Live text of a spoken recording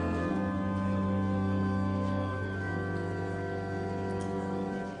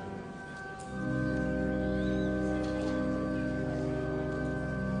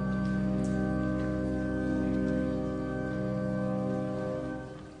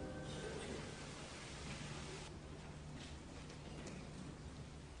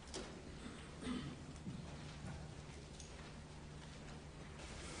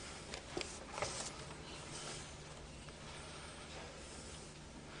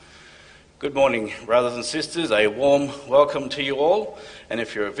Good morning, brothers and sisters. A warm welcome to you all. And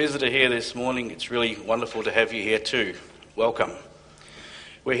if you're a visitor here this morning, it's really wonderful to have you here too. Welcome.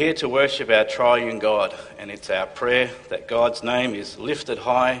 We're here to worship our triune God, and it's our prayer that God's name is lifted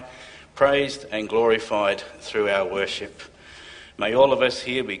high, praised and glorified through our worship. May all of us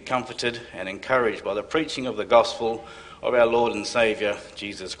here be comforted and encouraged by the preaching of the gospel of our Lord and Saviour,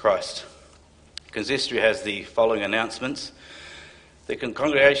 Jesus Christ. Consistory has the following announcements. The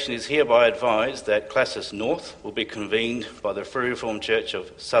congregation is hereby advised that Classis North will be convened by the Free Reformed Church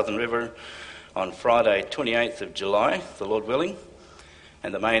of Southern River on Friday 28th of July, the Lord willing,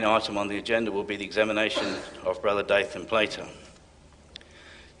 and the main item on the agenda will be the examination of Brother Dathan Plater.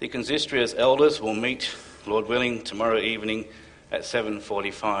 The Consistory's elders will meet, Lord willing, tomorrow evening at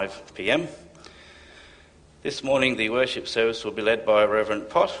 7:45 p.m. This morning the worship service will be led by Reverend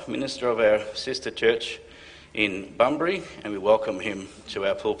Pott, minister of our sister church in Bunbury, and we welcome him to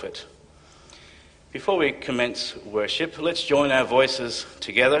our pulpit. Before we commence worship, let's join our voices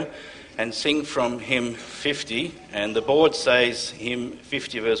together and sing from hymn 50, and the board says hymn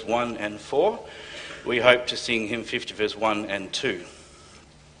 50 verse 1 and 4. We hope to sing hymn 50 verse 1 and 2.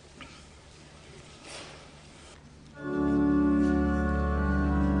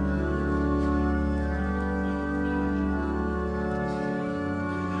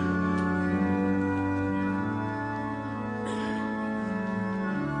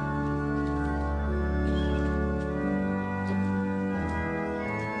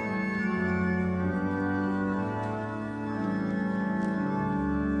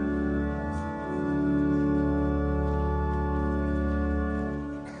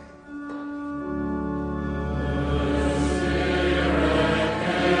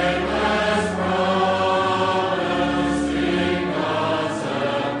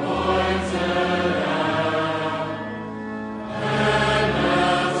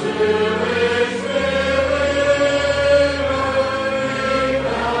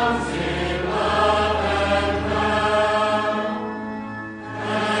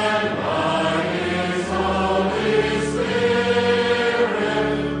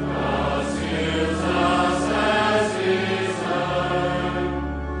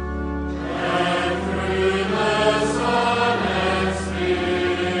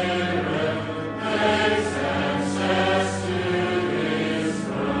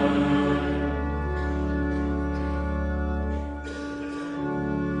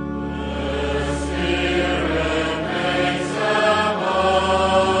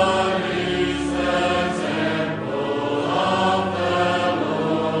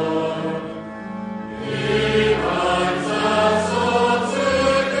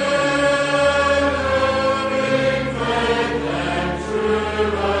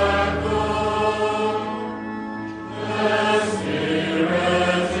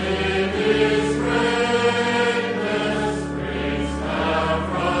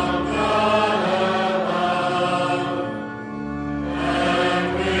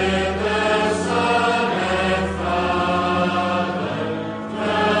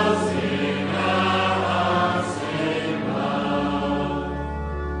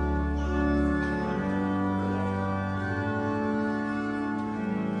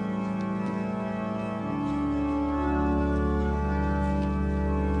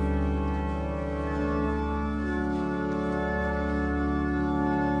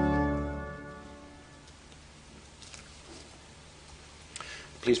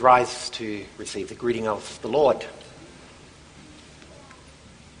 Please rise to receive the greeting of the Lord.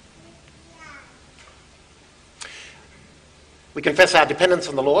 We confess our dependence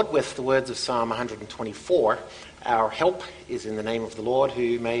on the Lord with the words of Psalm 124. Our help is in the name of the Lord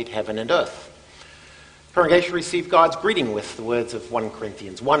who made heaven and earth. Congregation, receive God's greeting with the words of 1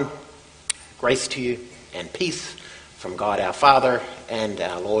 Corinthians 1. Grace to you and peace from God our Father and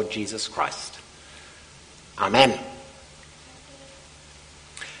our Lord Jesus Christ. Amen.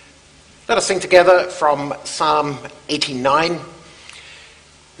 Let us sing together from Psalm 89.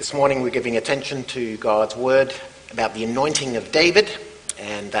 This morning we're giving attention to God's word about the anointing of David,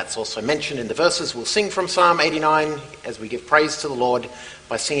 and that's also mentioned in the verses. We'll sing from Psalm 89 as we give praise to the Lord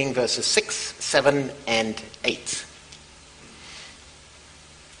by singing verses 6, 7 and 8.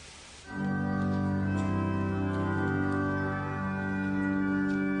 Amen.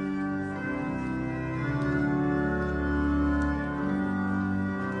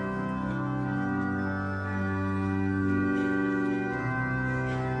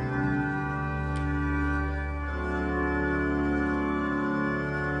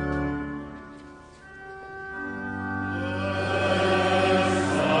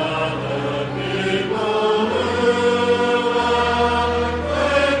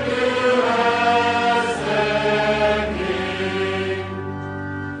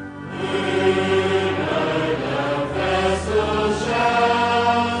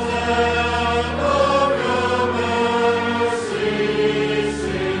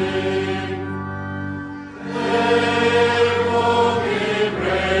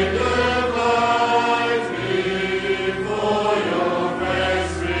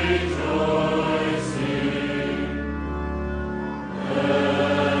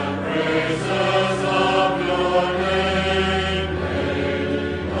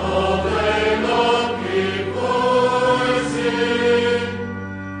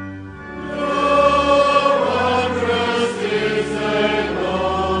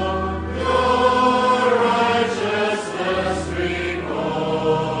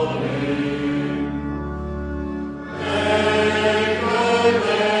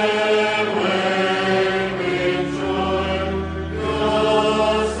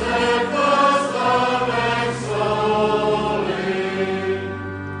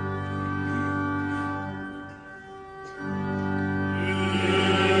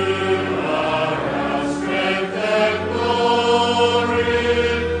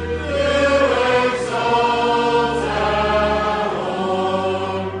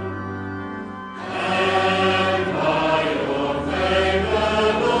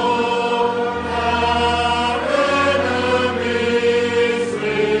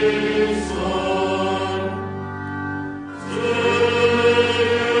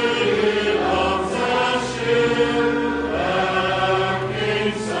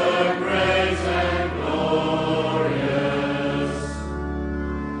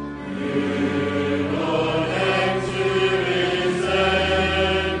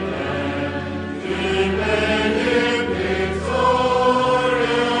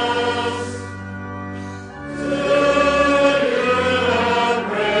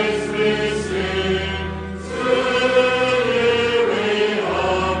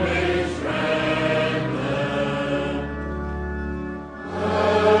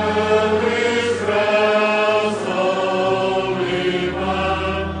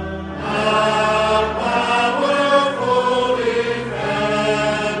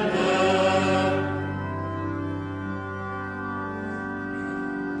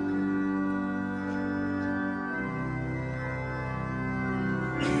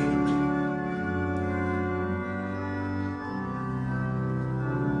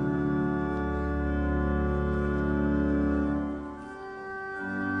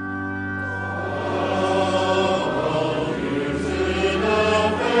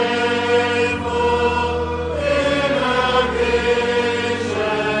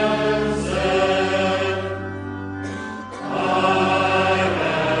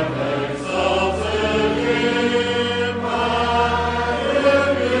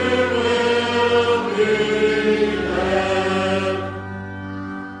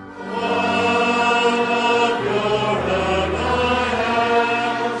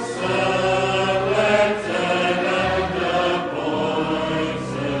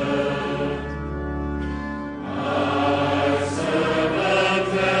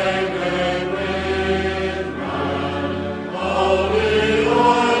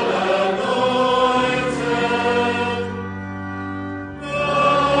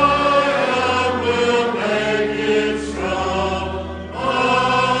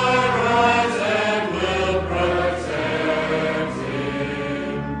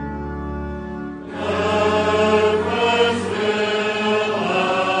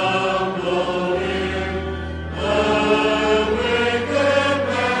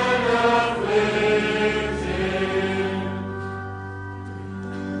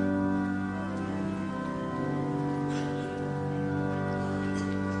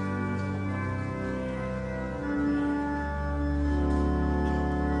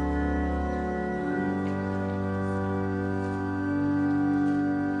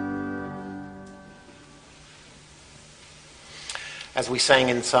 As we sang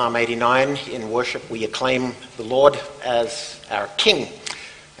in Psalm 89, in worship we acclaim the Lord as our King.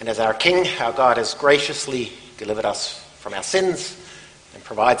 And as our King, our God has graciously delivered us from our sins and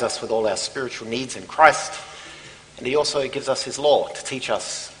provides us with all our spiritual needs in Christ. And he also gives us his law to teach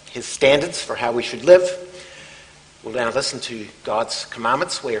us his standards for how we should live. We'll now listen to God's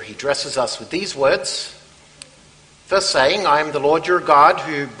commandments where he addresses us with these words. First saying, I am the Lord your God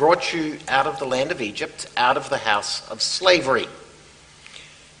who brought you out of the land of Egypt, out of the house of slavery.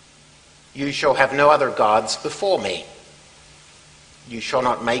 You shall have no other gods before me. You shall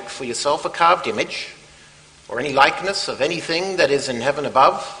not make for yourself a carved image, or any likeness of anything that is in heaven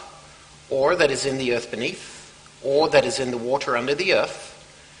above, or that is in the earth beneath, or that is in the water under the earth.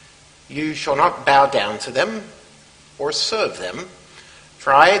 You shall not bow down to them, or serve them.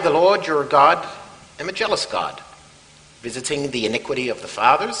 For I, the Lord your God, am a jealous God, visiting the iniquity of the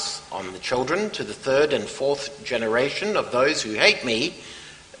fathers on the children to the third and fourth generation of those who hate me,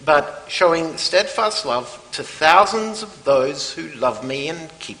 but showing steadfast love to thousands of those who love me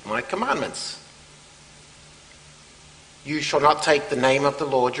and keep my commandments. You shall not take the name of the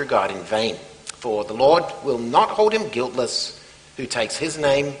Lord your God in vain, for the Lord will not hold him guiltless who takes his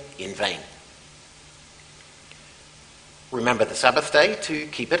name in vain. Remember the Sabbath day to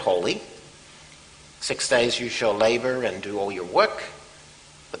keep it holy. 6 days you shall labor and do all your work,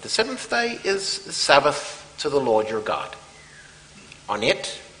 but the seventh day is the Sabbath to the Lord your God. On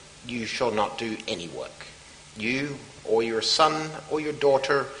it you shall not do any work, you or your son or your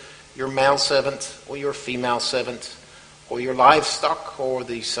daughter, your male servant or your female servant, or your livestock or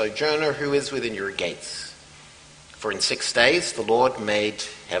the sojourner who is within your gates. For in 6 days the Lord made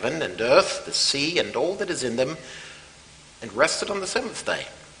heaven and earth, the sea and all that is in them, and rested on the seventh day.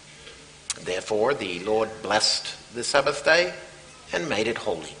 Therefore the Lord blessed the Sabbath day and made it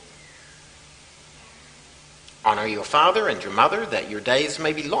holy. Honor your father and your mother, that your days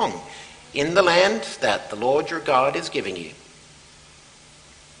may be long in the land that the Lord your God is giving you.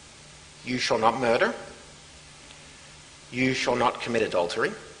 You shall not murder. You shall not commit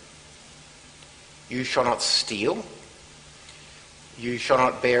adultery. You shall not steal. You shall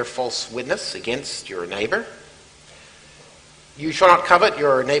not bear false witness against your neighbor. You shall not covet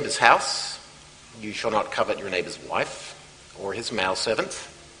your neighbor's house. You shall not covet your neighbor's wife, or his male servant,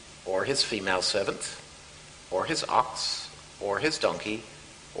 or his female servant, or his ox, or his donkey,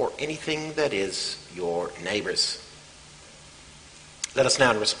 or anything that is your neighbor's. Let us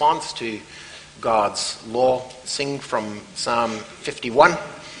now, in response to God's law, sing from Psalm 51,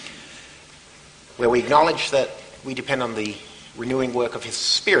 where we acknowledge that we depend on the renewing work of his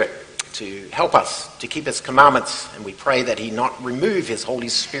Spirit to help us to keep his commandments, and we pray that he not remove his Holy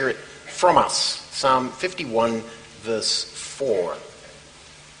Spirit from us. Psalm 51, verse 4.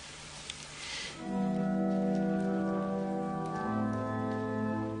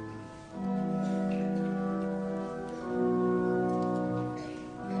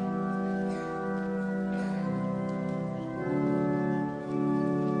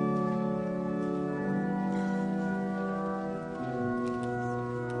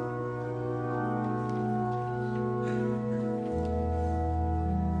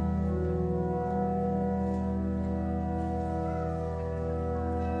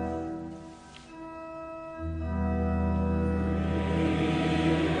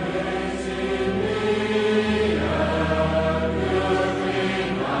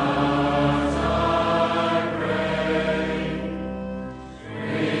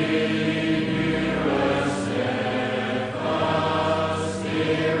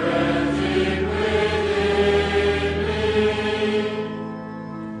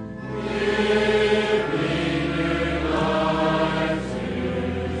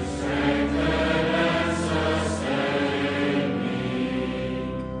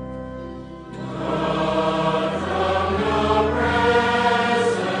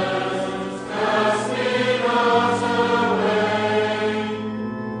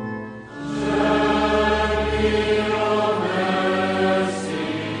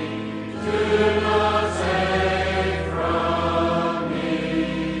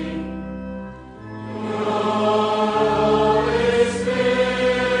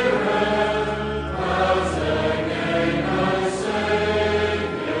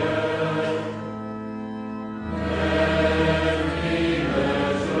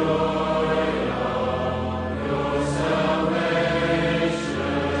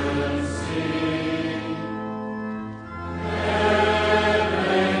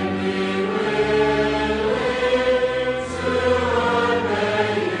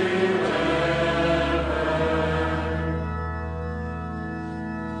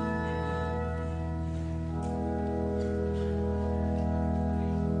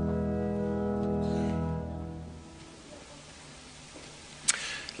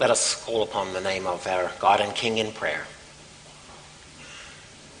 Let us call upon the name of our God and King in prayer.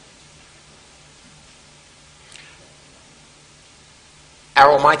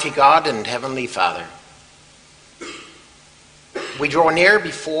 Our Almighty God and Heavenly Father, we draw near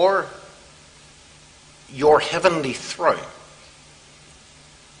before your heavenly throne,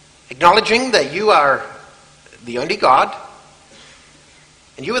 acknowledging that you are the only God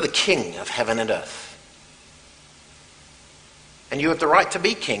and you are the King of heaven and earth. And you have the right to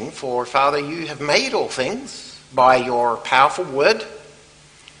be king, for, Father, you have made all things by your powerful word.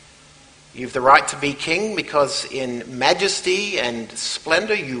 You have the right to be king because in majesty and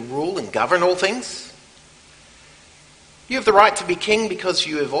splendor you rule and govern all things. You have the right to be king because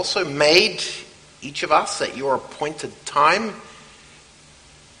you have also made each of us at your appointed time,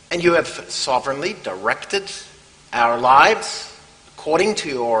 and you have sovereignly directed our lives according to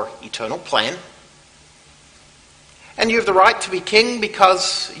your eternal plan. And you have the right to be king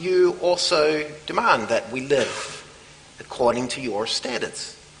because you also demand that we live according to your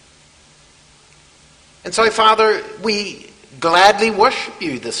standards. And so, Father, we gladly worship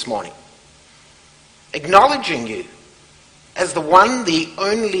you this morning, acknowledging you as the one, the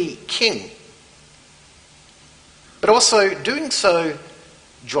only King, but also doing so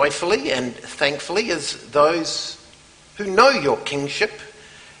joyfully and thankfully as those who know your kingship,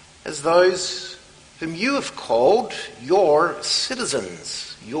 as those whom you have called your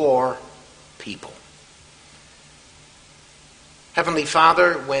citizens, your people. Heavenly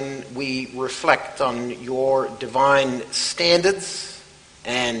Father, when we reflect on your divine standards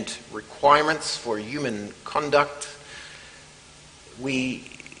and requirements for human conduct, we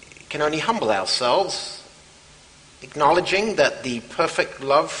can only humble ourselves, acknowledging that the perfect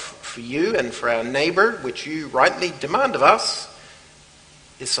love for you and for our neighbor, which you rightly demand of us,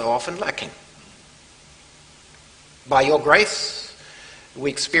 is so often lacking. By your grace,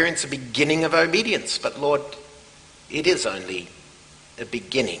 we experience a beginning of obedience, but Lord, it is only a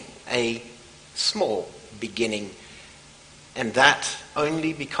beginning, a small beginning, and that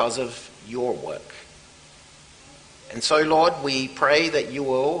only because of your work. And so, Lord, we pray that you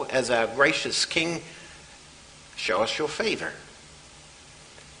will, as our gracious King, show us your favor.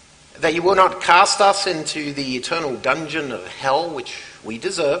 That you will not cast us into the eternal dungeon of hell, which we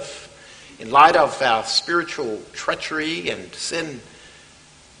deserve, in light of our spiritual treachery and sin.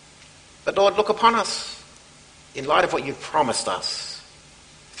 But Lord, look upon us in light of what you've promised us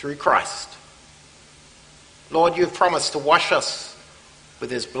through Christ. Lord, you've promised to wash us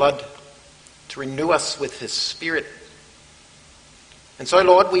with his blood, to renew us with his Spirit. And so,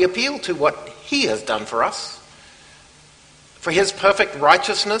 Lord, we appeal to what he has done for us, for his perfect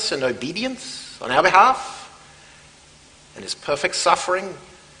righteousness and obedience on our behalf, and his perfect suffering,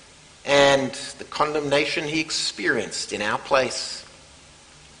 and the condemnation he experienced in our place.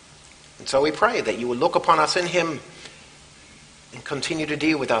 And so we pray that you will look upon us in him and continue to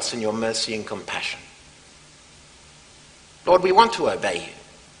deal with us in your mercy and compassion. Lord, we want to obey you.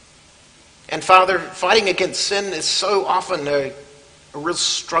 And Father, fighting against sin is so often a real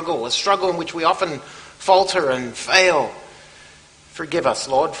struggle, a struggle in which we often falter and fail. Forgive us,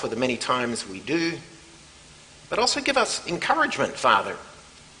 Lord, for the many times we do. But also give us encouragement, Father.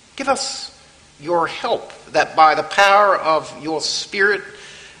 Give us your help, that by the power of your Spirit,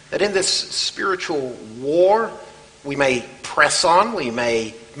 that in this spiritual war, we may press on, we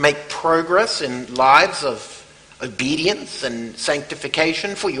may make progress in lives of obedience and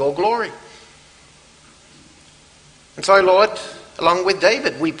sanctification for your glory. And so, Lord, along with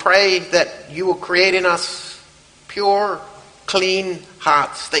David, we pray that you will create in us pure, clean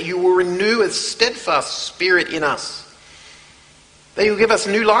hearts, that you will renew a steadfast spirit in us, that you will give us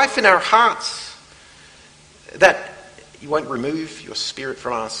new life in our hearts, that you won't remove your Spirit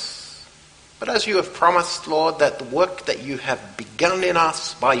from us. But as you have promised, Lord, that the work that you have begun in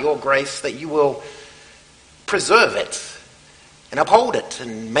us by your grace, that you will preserve it and uphold it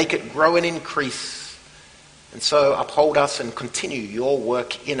and make it grow and increase. And so uphold us and continue your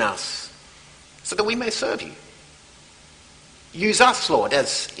work in us so that we may serve you. Use us, Lord,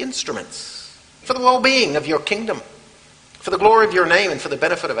 as instruments for the well-being of your kingdom, for the glory of your name and for the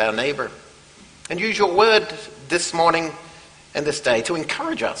benefit of our neighbor. And use your word this morning and this day to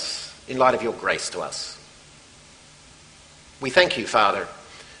encourage us in light of your grace to us. We thank you, Father,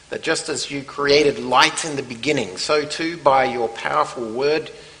 that just as you created light in the beginning, so too by your powerful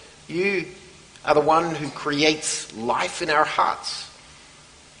word, you are the one who creates life in our hearts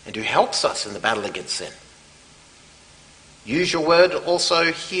and who helps us in the battle against sin. Use your word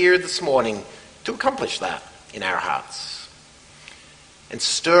also here this morning to accomplish that in our hearts. And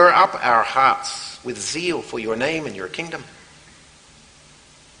stir up our hearts with zeal for your name and your kingdom.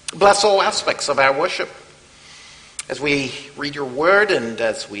 Bless all aspects of our worship. As we read your word and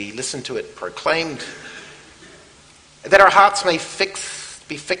as we listen to it proclaimed, that our hearts may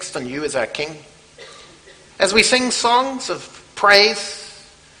be fixed on you as our King. As we sing songs of praise,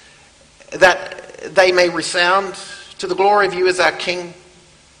 that they may resound to the glory of you as our King.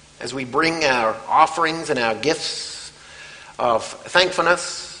 As we bring our offerings and our gifts of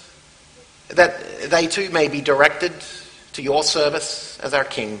thankfulness, that they too may be directed to your service as our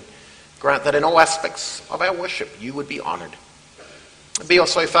King. Grant that in all aspects of our worship you would be honoured. Be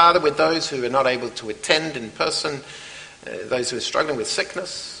also, Father, with those who are not able to attend in person, those who are struggling with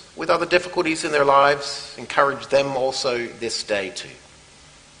sickness, with other difficulties in their lives, encourage them also this day too.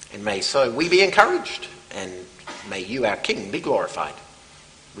 And may so we be encouraged, and may you, our King, be glorified.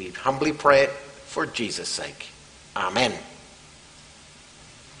 We humbly pray it for Jesus' sake. Amen.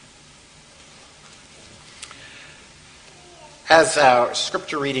 As our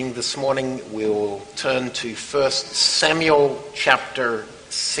scripture reading this morning, we'll turn to 1 Samuel chapter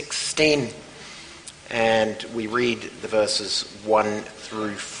 16, and we read the verses 1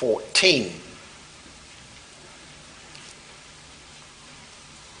 through 14.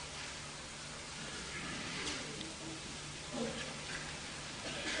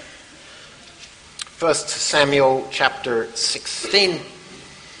 First Samuel chapter 16,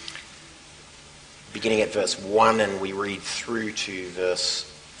 beginning at verse 1, and we read through to verse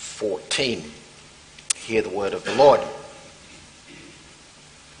 14. Hear the word of the Lord.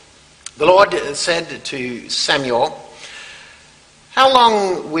 The Lord said to Samuel, "How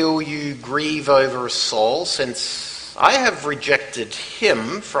long will you grieve over Saul, since I have rejected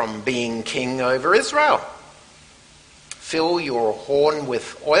him from being king over Israel? Fill your horn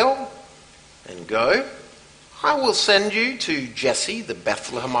with oil and go. I will send you to Jesse the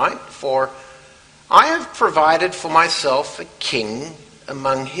Bethlehemite, for I have provided for myself a king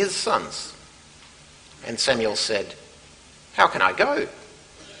among his sons." And Samuel said, "How can I go?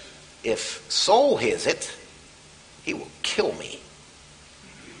 If Saul hears it, he will kill me."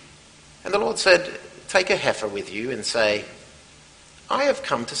 And the Lord said, "Take a heifer with you and say, 'I have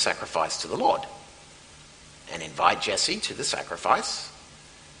come to sacrifice to the Lord.' And invite Jesse to the sacrifice,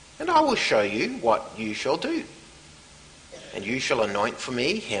 and I will show you what you shall do. And you shall anoint for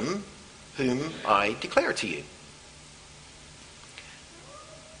me him whom I declare to you."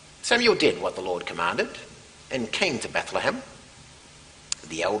 Samuel did what the Lord commanded and came to Bethlehem.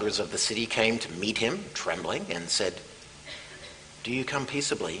 The elders of the city came to meet him, trembling, and said, "Do you come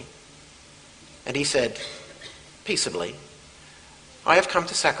peaceably?" And he said, "Peaceably. I have come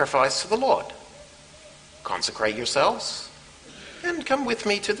to sacrifice to the Lord. Consecrate yourselves and come with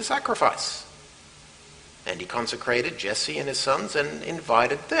me to the sacrifice." And he consecrated Jesse and his sons and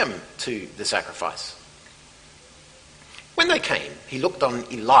invited them to the sacrifice. When they came, he looked on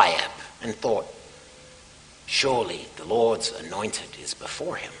Eliab and thought, "Surely the Lord's anointed is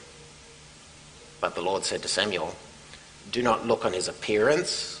before him." But the Lord said to Samuel, "Do not look on his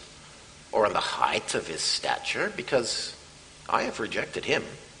appearance or on the height of his stature, because I have rejected him.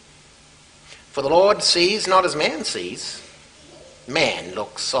 For the Lord sees not as man sees. Man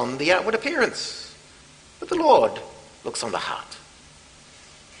looks on the outward appearance, but the Lord looks on the heart."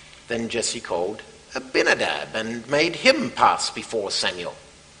 Then Jesse called Abinadab and made him pass before Samuel.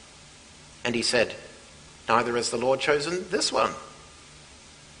 And he said, "Neither has the Lord chosen this one."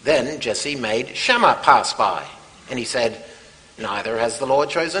 Then Jesse made Shammah pass by, and he said, "Neither has the Lord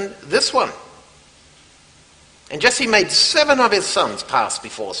chosen this one." And Jesse made 7 of his sons pass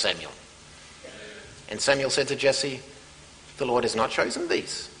before Samuel. And Samuel said to Jesse, "The Lord has not chosen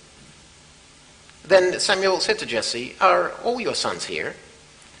these." Then Samuel said to Jesse, "Are all your sons here?"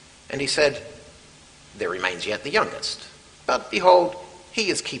 And he said, "There remains yet the youngest, but behold, he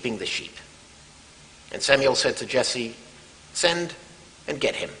is keeping the sheep." And Samuel said to Jesse, "Send and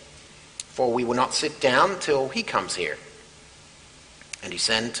get him, for we will not sit down till he comes here." And he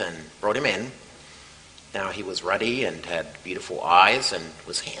sent and brought him in. Now he was ruddy and had beautiful eyes and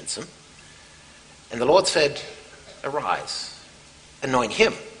was handsome. And the Lord said, "Arise, anoint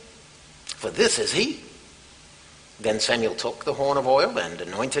him, for this is he." Then Samuel took the horn of oil and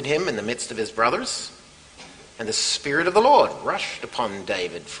anointed him in the midst of his brothers. And the Spirit of the Lord rushed upon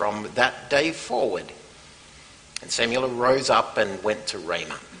David from that day forward. And Samuel arose up and went to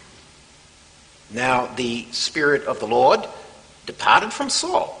Ramah. Now the Spirit of the Lord departed from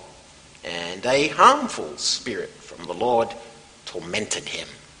Saul, and a harmful spirit from the Lord tormented him.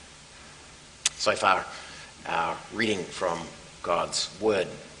 So far, our reading from God's Word.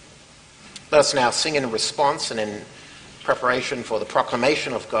 Let us now sing in response and in preparation for the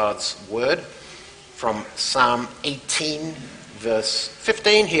proclamation of God's Word from Psalm 18, verse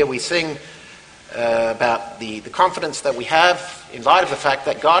 15. Here we sing about the confidence that we have in light of the fact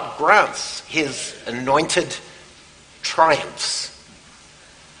that God grants his anointed triumphs.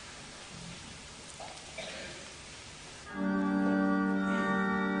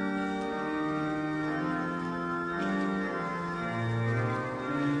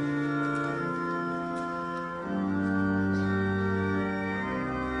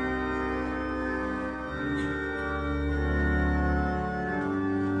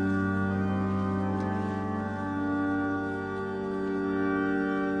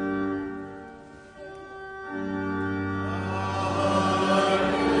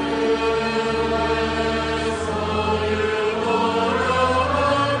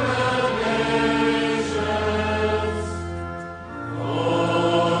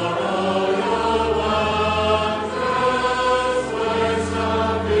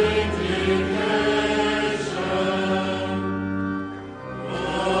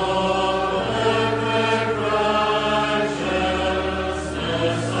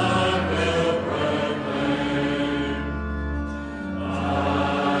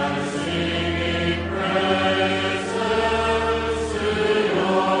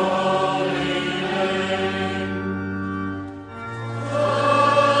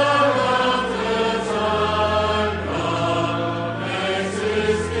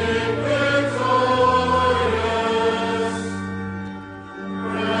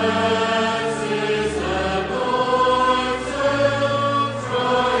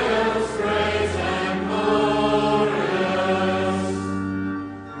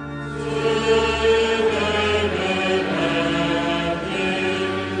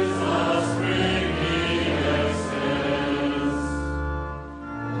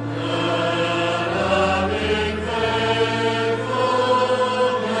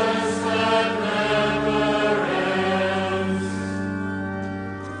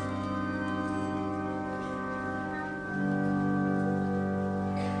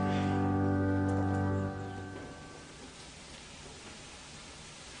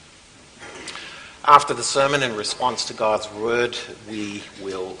 After the sermon, in response to God's word, we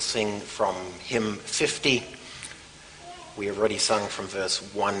will sing from hymn 50. We have already sung from verse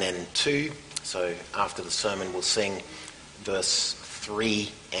 1 and 2. So after the sermon, we'll sing verse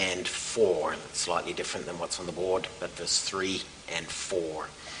 3 and 4. It's slightly different than what's on the board, but verse 3 and 4.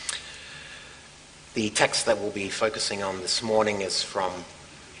 The text that we'll be focusing on this morning is from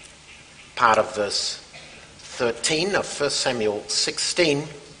part of verse 13 of 1 Samuel 16.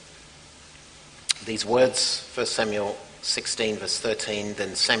 These words, 1 Samuel 16, verse 13,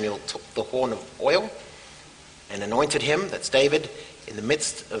 then Samuel took the horn of oil and anointed him, that's David, in the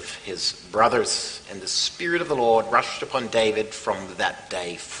midst of his brothers, and the Spirit of the Lord rushed upon David from that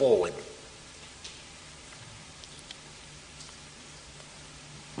day forward.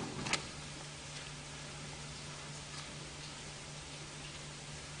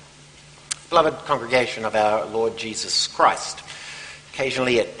 Beloved congregation of our Lord Jesus Christ,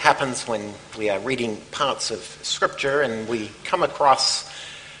 occasionally it happens when we are reading parts of Scripture and we come across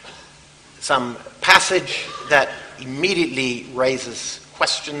some passage that immediately raises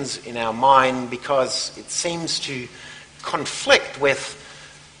questions in our mind because it seems to conflict with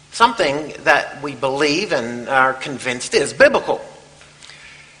something that we believe and are convinced is biblical.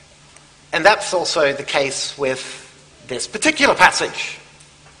 And that's also the case with this particular passage.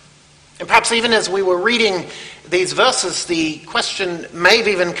 And perhaps even as we were reading these verses, the question may have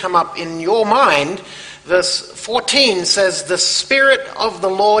even come up in your mind. Verse 14 says, the Spirit of the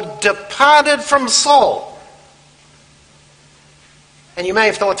Lord departed from Saul. And you may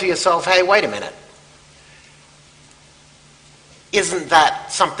have thought to yourself, hey, wait a minute. Isn't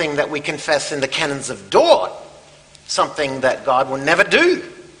that something that we confess in the canons of Dort? Something that God will never do.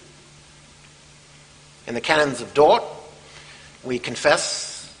 In the canons of Dort, we confess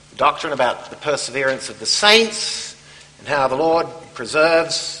doctrine about the perseverance of the saints and how the Lord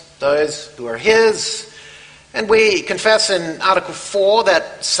preserves those who are his. And we confess in Article 4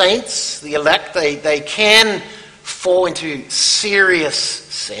 that saints, the elect, they can fall into serious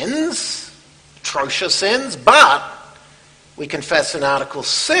sins, atrocious sins, but we confess in Article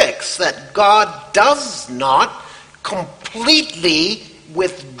 6 that God does not completely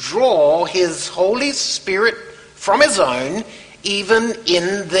withdraw his Holy Spirit from his own, even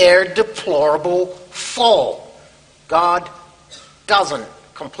in their deplorable fall. God doesn't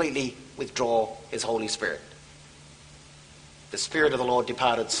completely withdraw his Holy Spirit. The Spirit of the Lord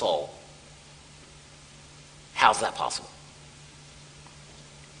departed Saul. How's that possible?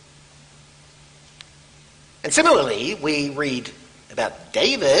 And similarly, we read about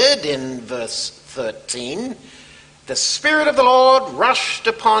David in verse 13, The Spirit of the Lord rushed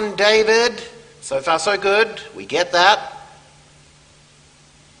upon David. So far so good. We get that.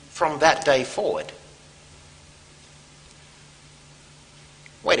 From that day forward.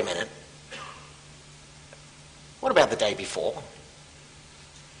 Wait a minute. What about the day before?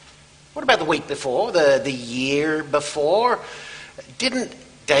 What about the week before? The year before? Didn't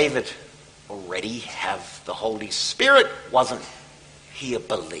David already have the Holy Spirit? Wasn't he a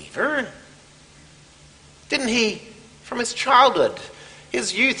believer? Didn't he, from his childhood,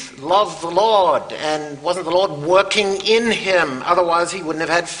 his youth, love the Lord? And wasn't the Lord working in him? Otherwise he wouldn't have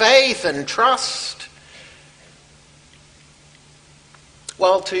had faith and trust.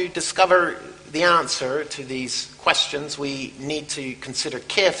 Well, to discover the answer to these questions, we need to consider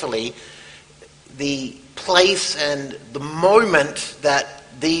carefully the place and the moment that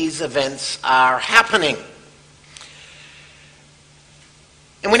these events are happening.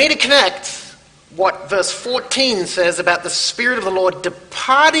 And we need to connect what verse 14 says about the Spirit of the Lord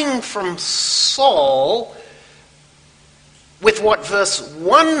departing from Saul with what verse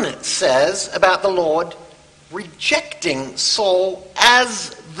 1 says about the Lord rejecting Saul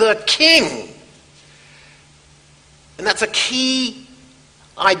as the king. And that's a key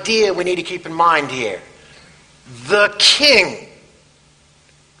idea we need to keep in mind here. The king.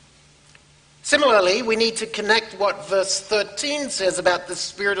 Similarly, we need to connect what verse 13 says about the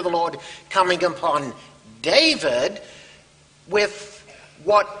Spirit of the Lord coming upon David with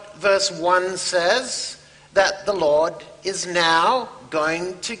what verse 1 says, that the Lord is now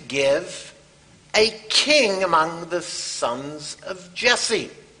going to give a king among the sons of Jesse.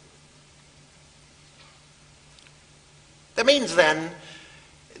 That means then,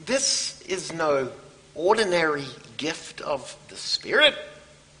 this is no ordinary gift of the Spirit,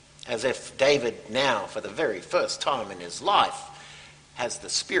 as if David now, for the very first time in his life, has the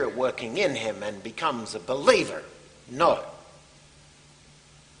Spirit working in him and becomes a believer. No.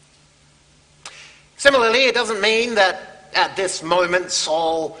 Similarly, it doesn't mean that at this moment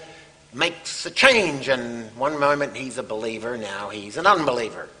Saul makes a change and one moment he's a believer, now he's an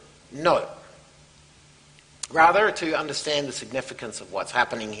unbeliever. No. Rather, to understand the significance of what's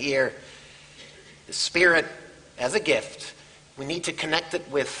happening here, the Spirit as a gift, we need to connect it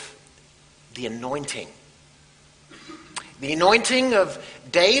with the anointing. The anointing of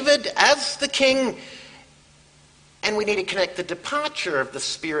David as the king, and we need to connect the departure of the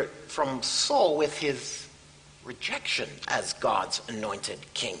Spirit from Saul with his rejection as God's anointed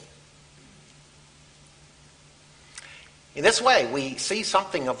king. In this way, we see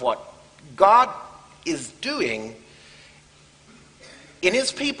something of what God is doing in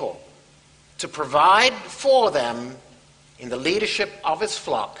his people to provide for them in the leadership of his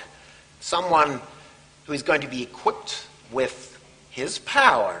flock someone who is going to be equipped with his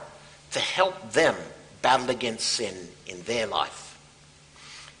power to help them battle against sin in their life.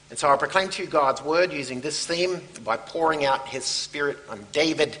 And so I proclaim to you God's word using this theme by pouring out his Spirit on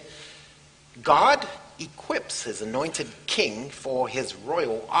David. God equips his anointed king for his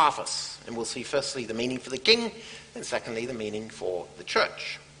royal office. And we'll see firstly the meaning for the king, and secondly the meaning for the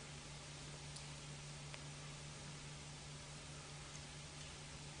church.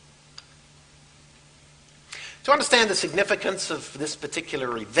 To understand the significance of this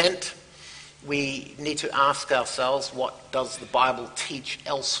particular event, we need to ask ourselves, what does the Bible teach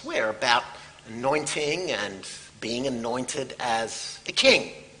elsewhere about anointing and being anointed as a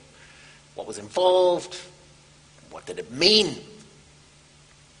king? What was involved? What did it mean?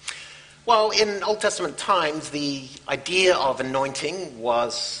 Well, in Old Testament times, the idea of anointing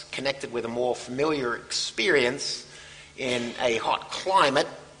was connected with a more familiar experience. In a hot climate,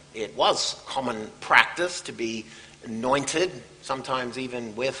 it was common practice to be anointed, sometimes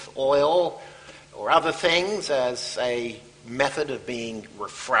even with oil or other things, as a method of being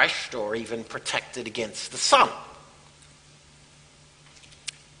refreshed or even protected against the sun.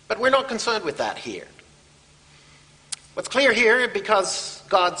 But we're not concerned with that here. What's clear here, because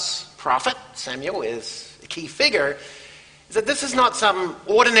God's prophet, Samuel, is a key figure, is that this is not some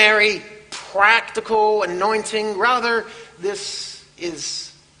ordinary, practical anointing. Rather, this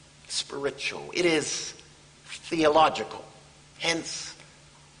is spiritual. It is theological. Hence,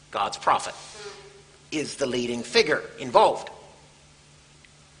 God's prophet is the leading figure involved.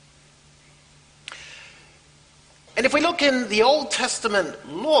 And if we look in the Old Testament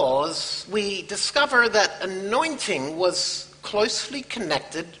laws, we discover that anointing was closely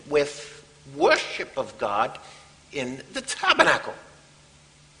connected with worship of God in the tabernacle.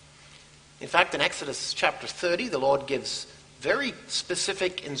 In fact, in Exodus chapter 30, the Lord gives very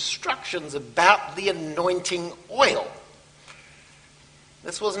specific instructions about the anointing oil.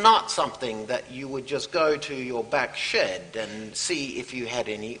 This was not something that you would just go to your back shed and see if you had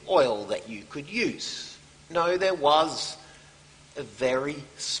any oil that you could use. No, there was a very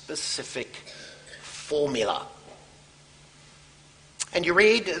specific formula. And you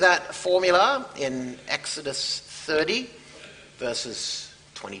read that formula in Exodus 30, verses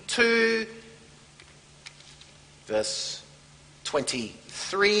 22, verse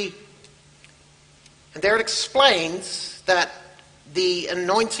 23. And there it explains that the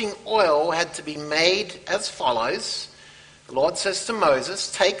anointing oil had to be made as follows. The Lord says to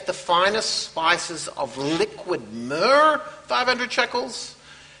Moses, take the finest spices of liquid myrrh, 500 shekels,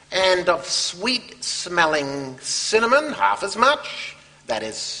 and of sweet-smelling cinnamon, half as much, that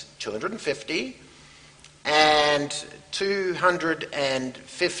is 250, and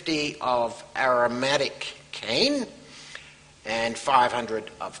 250 of aromatic cane, and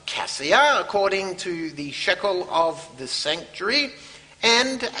 500 of cassia, according to the shekel of the sanctuary,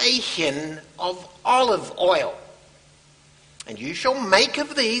 and a hin of olive oil. And you shall make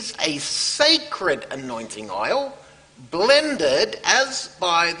of these a sacred anointing oil, blended as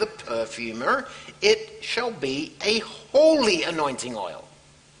by the perfumer. It shall be a holy anointing oil.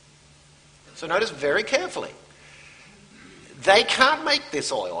 So notice very carefully. They can't make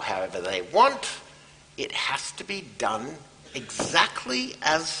this oil however they want. It has to be done exactly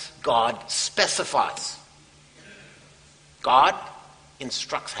as God specifies. God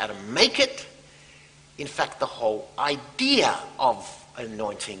instructs how to make it. In fact, the whole idea of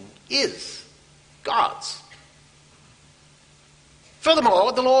anointing is God's.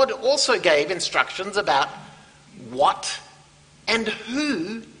 Furthermore, the Lord also gave instructions about what and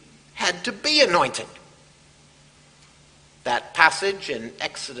who had to be anointed. That passage in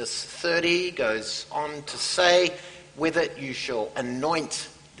Exodus 30 goes on to say, with it you shall anoint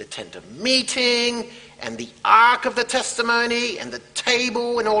the tent of meeting, and the ark of the testimony, and the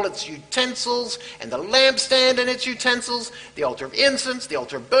table and all its utensils, and the lampstand and its utensils, the altar of incense, the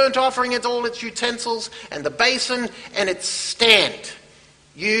altar of burnt offering and all its utensils, and the basin and its stand.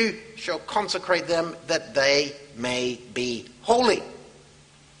 You shall consecrate them that they may be holy.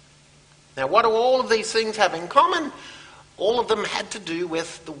 Now, what do all of these things have in common? All of them had to do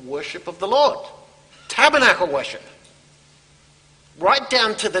with the worship of the Lord. Tabernacle worship. Right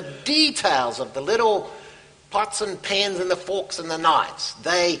down to the details of the little pots and pans and the forks and the knives.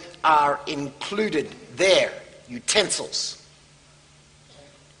 They are included there, utensils.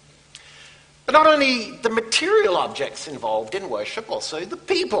 But not only the material objects involved in worship, also the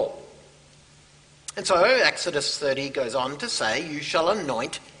people. And so Exodus 30 goes on to say, you shall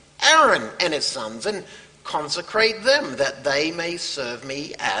anoint Aaron and his sons and consecrate them that they may serve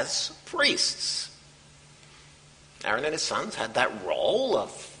me as priests. Aaron and his sons had that role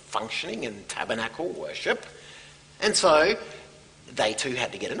of functioning in tabernacle worship, and so they too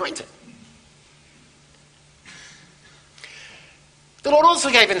had to get anointed. The Lord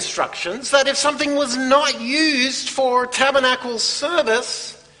also gave instructions that if something was not used for tabernacle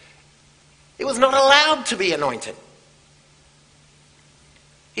service, it was not allowed to be anointed.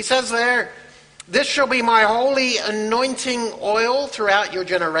 He says there, this shall be my holy anointing oil throughout your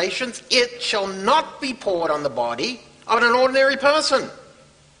generations. It shall not be poured on the body of an ordinary person.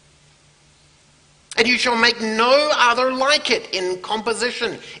 And you shall make no other like it in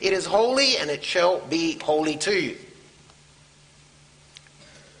composition. It is holy, and it shall be holy to you.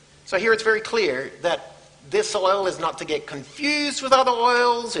 So here it's very clear that this oil is not to get confused with other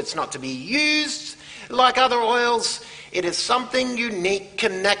oils. It's not to be used like other oils. It is something unique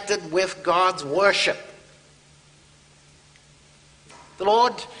connected with God's worship. The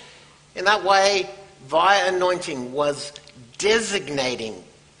Lord, in that way, via anointing, was designating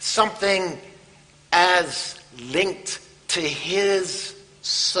something as linked to his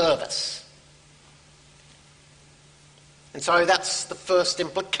service. And so that's the first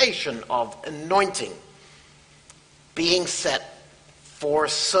implication of anointing, being set for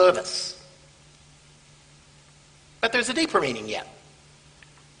service. But there's a deeper meaning yet.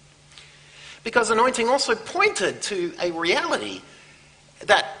 Because anointing also pointed to a reality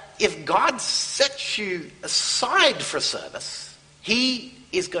that if God sets you aside for service, he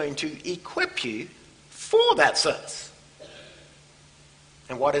is going to equip you for that service.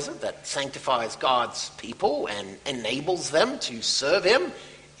 And what is it that sanctifies God's people and enables them to serve him?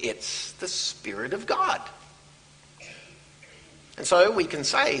 It's the Spirit of God. And so we can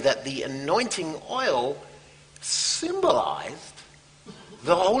say that the anointing oil symbolized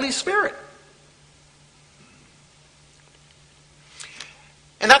the Holy Spirit.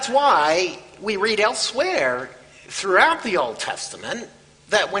 And that's why we read elsewhere throughout the Old Testament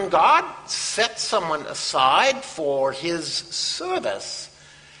that when God set someone aside for his service,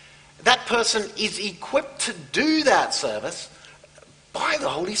 that person is equipped to do that service by the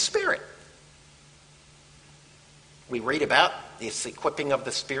Holy Spirit. We read about this equipping of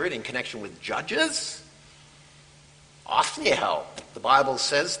the Spirit in connection with Judges. Othniel, the Bible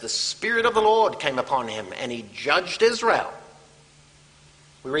says, the Spirit of the Lord came upon him and he judged Israel.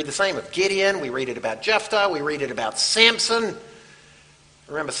 We read the same of Gideon, we read it about Jephthah, we read it about Samson.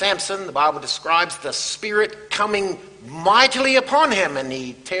 Remember Samson, the Bible describes the Spirit coming mightily upon him, and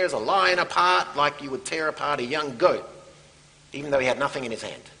he tears a lion apart like you would tear apart a young goat, even though he had nothing in his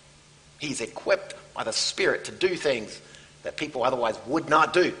hand. He's equipped by the Spirit to do things that people otherwise would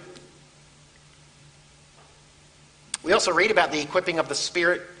not do. We also read about the equipping of the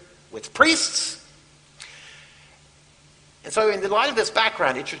Spirit with priests. And so in the light of this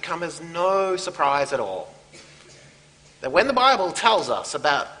background, it should come as no surprise at all that when the Bible tells us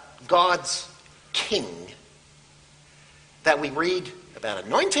about God's king, that we read about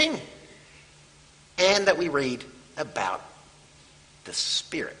anointing and that we read about the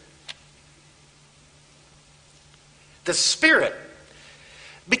Spirit. The Spirit,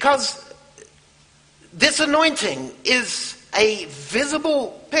 because this anointing is a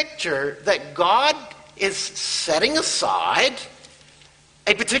visible picture that God is setting aside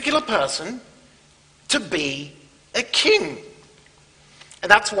a particular person to be a king.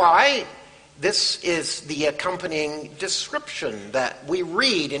 And that's why this is the accompanying description that we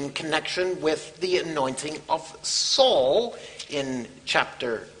read in connection with the anointing of Saul in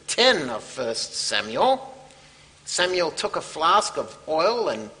chapter 10 of 1 Samuel. Samuel took a flask of oil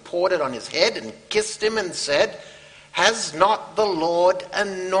and poured it on his head and kissed him and said, "Has not the Lord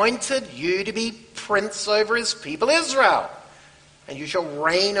anointed you to be prince over his people Israel? And you shall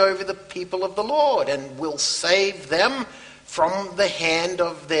reign over the people of the Lord, and will save them from the hand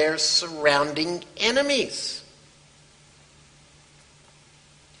of their surrounding enemies."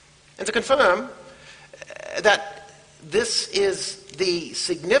 And to confirm that this is the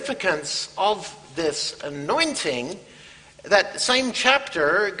significance of this anointing, that same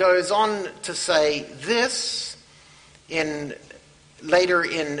chapter goes on to say this later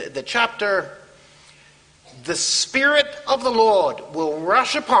in the chapter: "The Spirit of the Lord will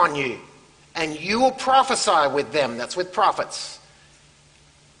rush upon you, and you will prophesy with them," that's with prophets,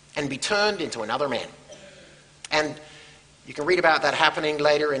 "and be turned into another man." And you can read about that happening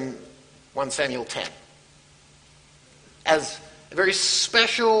later in 1 Samuel 10 as a very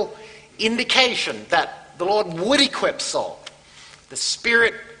special indication that the Lord would equip Saul. The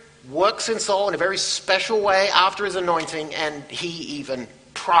Spirit works in Saul in a very special way after his anointing, and he even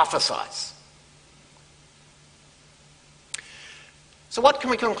prophesies. So what can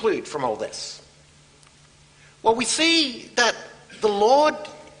we conclude from all this? Well, we see that the Lord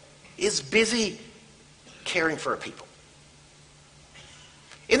is busy caring for a people.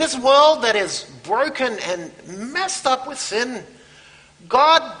 In this world that is broken and messed up with sin,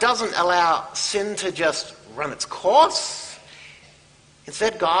 God doesn't allow sin to just run its course.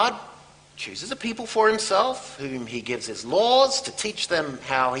 Instead, God chooses a people for himself, whom he gives his laws to teach them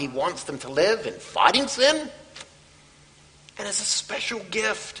how he wants them to live in fighting sin. And as a special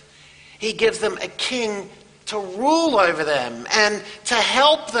gift, he gives them a king to rule over them and to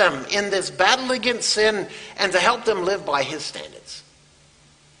help them in this battle against sin and to help them live by his standards.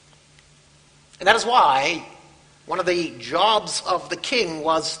 And that is why one of the jobs of the king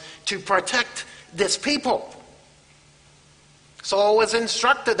was to protect this people. Saul was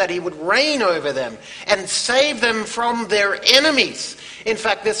instructed that he would reign over them and save them from their enemies. In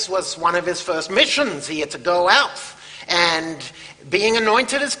fact, this was one of his first missions. He had to go out, and being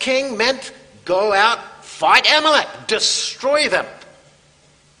anointed as king meant go out, fight Amalek, destroy them.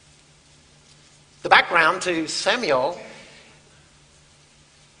 The background to Samuel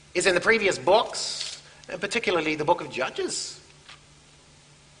is in the previous books, and particularly the book of Judges.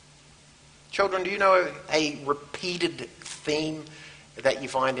 Children, do you know a repeated theme that you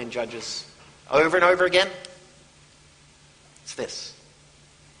find in Judges over and over again? It's this: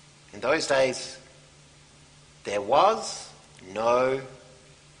 in those days, there was no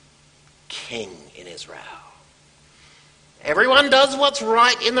king in Israel. Everyone does what's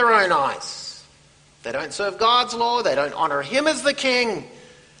right in their own eyes. They don't serve God's law. They don't honor him as the king.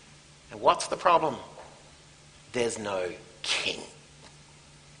 And what's the problem? There's no king.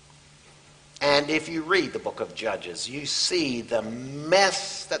 And if you read the book of Judges, you see the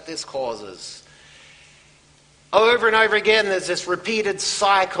mess that this causes. Over and over again, there's this repeated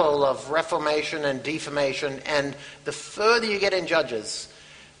cycle of reformation and defamation. And the further you get in Judges,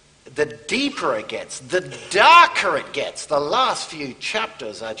 the deeper it gets, the darker it gets. The last few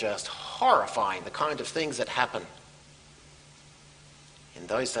chapters are just horrifying, the kind of things that happen. In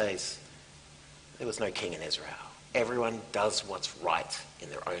those days, there was no king in Israel. Everyone does what's right in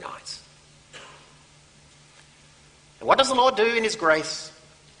their own eyes. And what does the Lord do in his grace?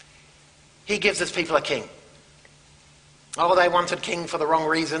 He gives his people a king. Oh, they wanted king for the wrong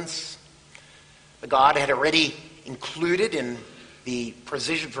reasons. The God had already included in the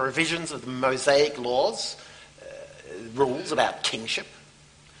provisions of the Mosaic laws, rules about kingship.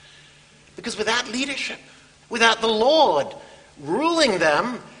 Because without leadership, without the Lord ruling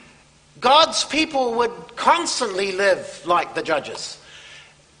them, God's people would constantly live like the judges.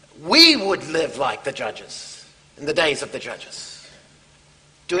 We would live like the judges in the days of the judges,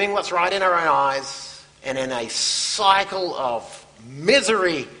 doing what's right in our own eyes and in a cycle of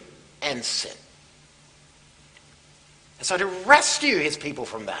misery and sin. And so to rescue his people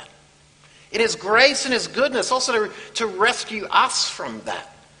from that, in his grace and his goodness, also to rescue us from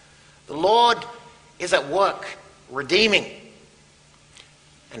that, the Lord is at work redeeming.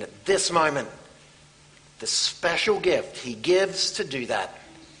 And at this moment, the special gift he gives to do that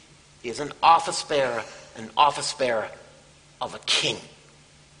is an office bearer of a king.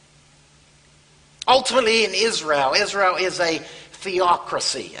 Ultimately in Israel is a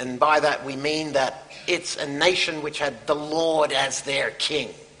theocracy, and by that we mean that it's a nation which had the Lord as their king.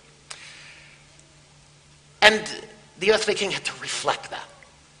 And the earthly king had to reflect that.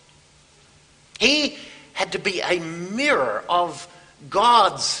 He had to be a mirror of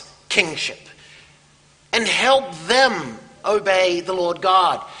God's kingship and help them obey the Lord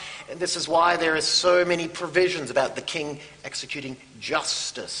God. And this is why there are so many provisions about the king executing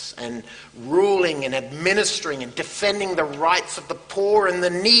justice and ruling and administering and defending the rights of the poor and the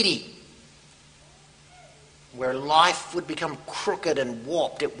needy. Where life would become crooked and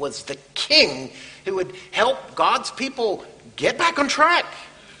warped, it was the king who would help God's people get back on track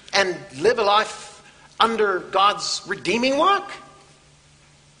and live a life under God's redeeming work.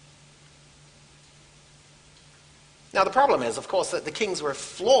 Now the problem is, of course, that the kings were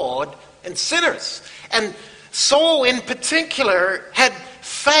flawed and sinners. And Saul in particular had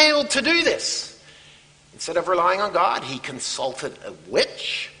failed to do this. Instead of relying on God, he consulted a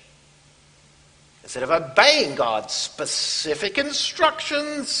witch. Instead of obeying God's specific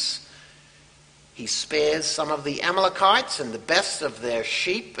instructions, he spares some of the Amalekites and the best of their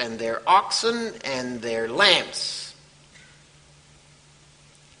sheep and their oxen and their lambs.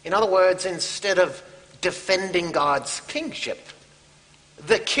 In other words, instead of defending God's kingship,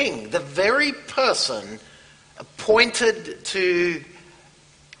 the king, the very person appointed to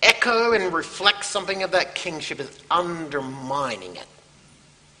echo and reflect something of that kingship, is undermining it.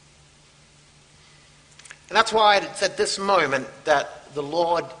 And that's why it's at this moment that the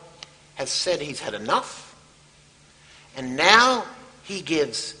Lord has said he's had enough. And now he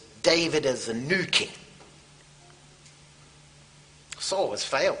gives David as a new king. Saul has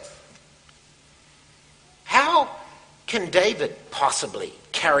failed. How can David possibly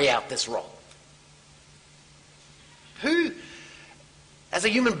carry out this role? Who, as a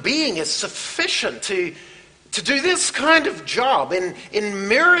human being, is sufficient to do this kind of job in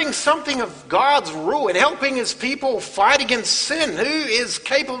mirroring something of God's rule and helping his people fight against sin? Who is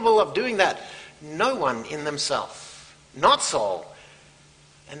capable of doing that? No one in themselves. Not Saul,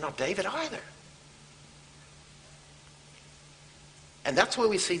 and not David either. And that's where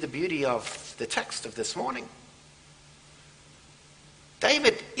we see the beauty of the text of this morning.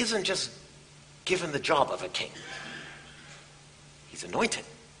 David isn't just given the job of a king. He's anointed.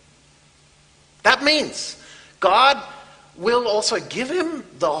 That means God will also give him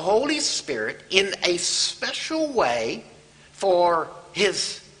the Holy Spirit in a special way for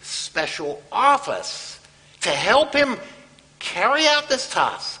his special office to help him carry out this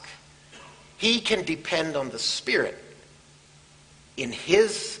task. He can depend on the Spirit in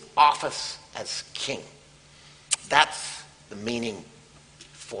his office as king. That's the meaning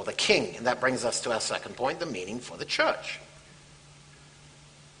for the king. And that brings us to our second point, the meaning for the church.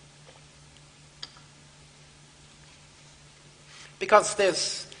 Because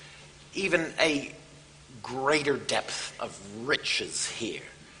there's even a greater depth of riches here.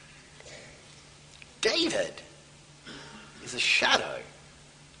 David is a shadow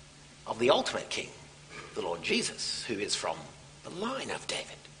of the ultimate king, the Lord Jesus, who is from the line of David.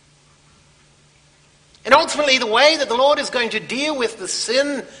 And ultimately, the way that the Lord is going to deal with the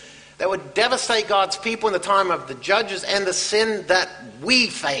sin that would devastate God's people in the time of the judges and the sin that we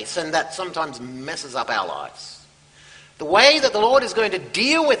face and that sometimes messes up our lives. The way that the Lord is going to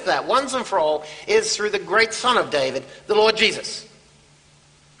deal with that once and for all is through the great Son of David, the Lord Jesus.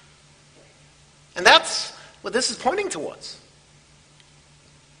 And that's what this is pointing towards.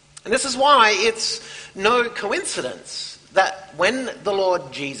 And this is why it's no coincidence that when the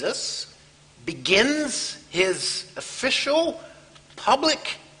Lord Jesus begins his official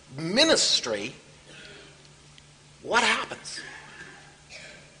public ministry, what happens?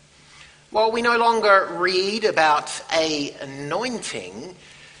 Well, we no longer read about an anointing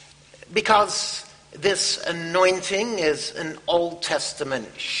because this anointing is an Old Testament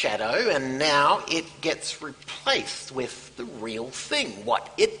shadow, and now it gets replaced with the real thing,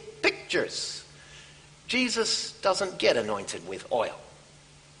 what it pictures. Jesus doesn't get anointed with oil.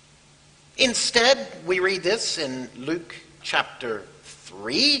 Instead, we read this in Luke chapter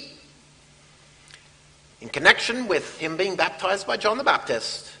 3, in connection with him being baptized by John the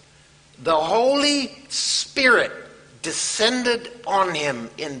Baptist. The Holy Spirit descended on him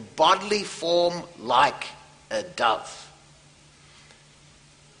in bodily form like a dove.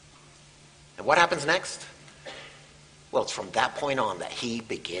 And what happens next? Well, it's from that point on that he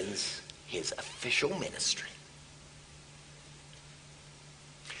begins his official ministry.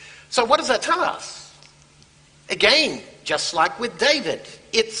 So what does that tell us? Again, just like with David,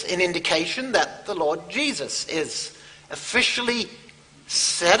 it's an indication that the Lord Jesus is officially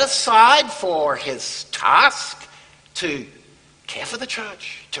set aside for his task to care for the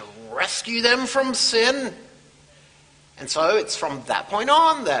church, to rescue them from sin. And so it's from that point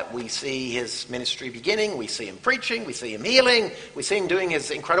on that we see his ministry beginning. We see him preaching, we see him healing, we see him doing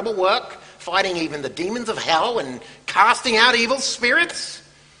his incredible work, fighting even the demons of hell and casting out evil spirits,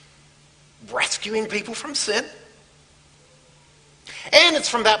 rescuing people from sin. And it's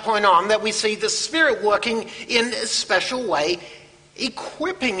from that point on that we see the Spirit working in a special way,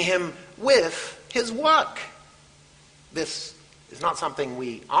 equipping him with his work. This is not something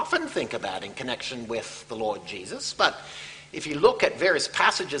we often think about in connection with the Lord Jesus, but if you look at various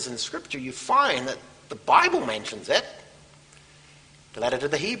passages in Scripture, you find that the Bible mentions it. The letter to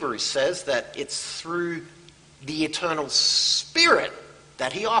the Hebrews says that it's through the eternal Spirit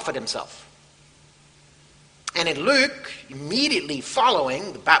that he offered himself. And in Luke, immediately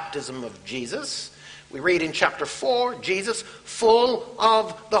following the baptism of Jesus, we read in chapter 4, Jesus, full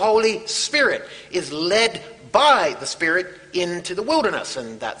of the Holy Spirit, is led by the Spirit into the wilderness,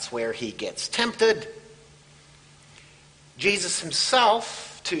 and that's where he gets tempted. Jesus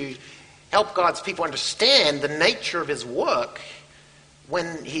himself, to help God's people understand the nature of his work,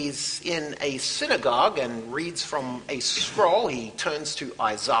 when he's in a synagogue and reads from a scroll, he turns to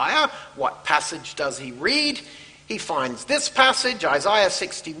Isaiah. What passage does he read? He finds this passage, Isaiah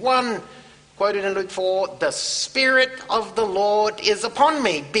 61, quoted in Luke 4, "The Spirit of the Lord is upon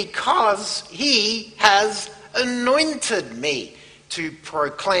me, because he has anointed me to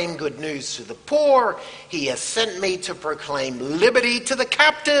proclaim good news to the poor. He has sent me to proclaim liberty to the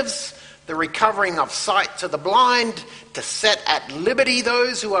captives, the recovering of sight to the blind, to set at liberty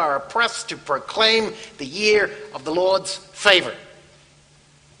those who are oppressed, to proclaim the year of the Lord's favor."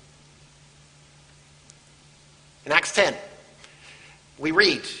 In Acts 10, we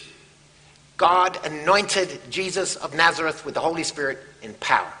read, God anointed Jesus of Nazareth with the Holy Spirit in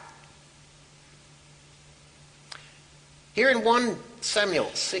power. Here in 1 Samuel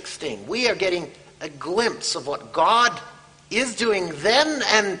 16, we are getting a glimpse of what God is doing then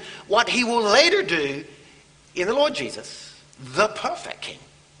and what he will later do in the Lord Jesus, the perfect king.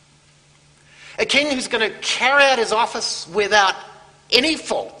 A king who's going to carry out his office without any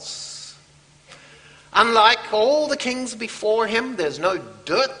faults. Unlike all the kings before him, there's no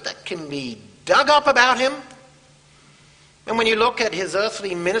dirt that can be dug up about him. And when you look at his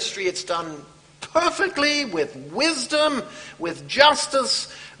earthly ministry, it's done perfectly, with wisdom, with justice,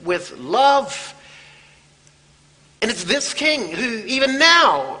 with love. And it's this king who even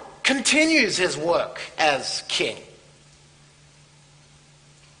now continues his work as king.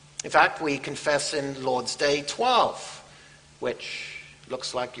 In fact, we confess in Lord's Day 12, which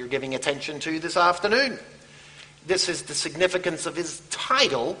looks like you're giving attention to this afternoon. This is the significance of his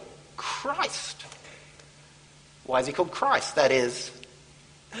title, Christ. Why is he called Christ? That is,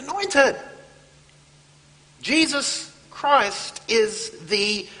 anointed. Jesus Christ is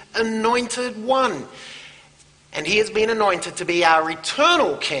the anointed one. And he has been anointed to be our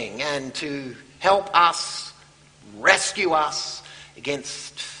eternal king and to help us, rescue us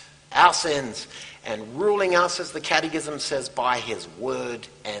against our sins, and ruling us, as the Catechism says, by his word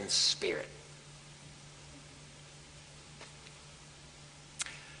and spirit.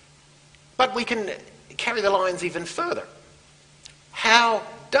 But we can carry the lines even further. How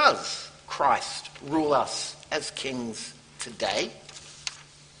does Christ rule us as kings today?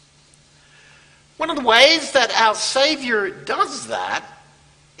 One of the ways that our Savior does that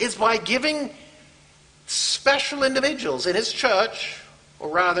is by giving special individuals in his church, or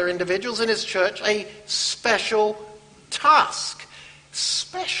rather individuals in his church, a special task,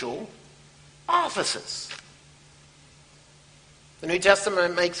 special offices. The New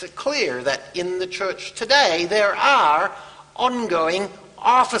Testament makes it clear that in the church today there are ongoing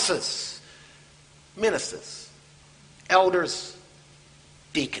offices, ministers, elders,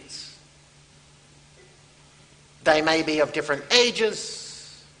 deacons. They may be of different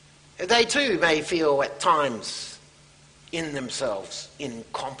ages. They too may feel at times in themselves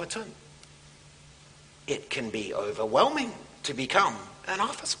incompetent. It can be overwhelming to become an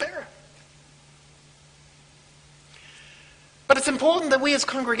office bearer. But it's important that we as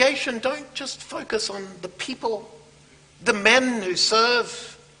congregation don't just focus on the people, the men who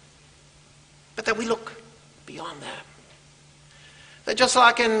serve, but that we look beyond that. That just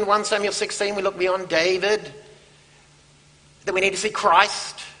like in 1 Samuel 16 we look beyond David, that we need to see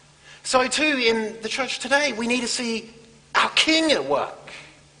Christ, so too in the church today we need to see our King at work.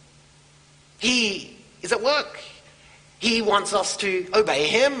 He is at work. He wants us to obey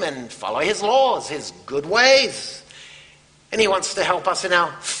him and follow his laws, his good ways. And he wants to help us in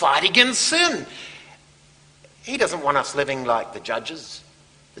our fight against sin. He doesn't want us living like the judges,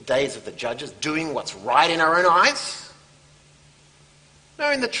 the days of the judges, doing what's right in our own eyes.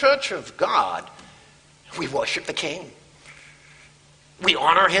 No, in the church of God, we worship the King. We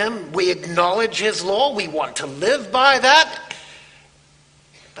honor him. We acknowledge his law. We want to live by that.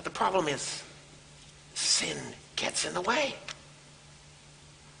 But the problem is, sin gets in the way.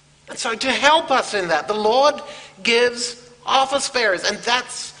 And so to help us in that, the Lord gives office bearers. And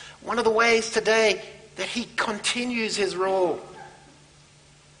that's one of the ways today that he continues his rule.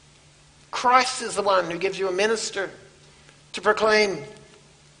 Christ is the one who gives you a minister to proclaim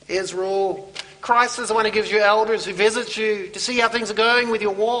his rule. Christ is the one who gives you elders who visit you to see how things are going with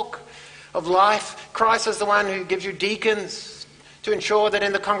your walk of life. Christ is the one who gives you deacons to ensure that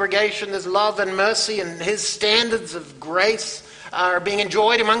in the congregation there's love and mercy and his standards of grace are being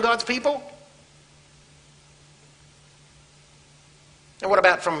enjoyed among God's people. And what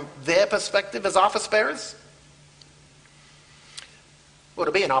about from their perspective as office bearers? Well,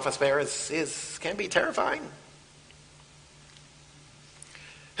 to be an office bearer can be terrifying.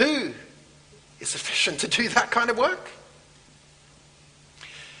 Who is sufficient to do that kind of work?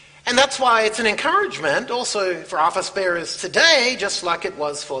 And that's why it's an encouragement also for office bearers today, just like it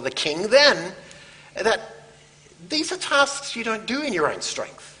was for the king then, that these are tasks you don't do in your own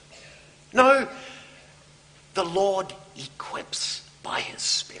strength. No, the Lord equips by his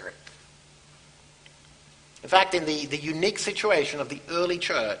Spirit. In fact, in the unique situation of the early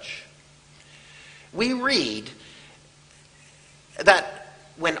church, we read that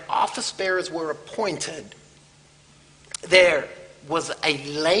when office bearers were appointed, there was a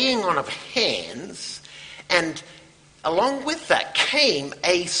laying on of hands, and along with that came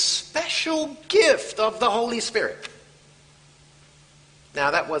a special gift of the Holy Spirit.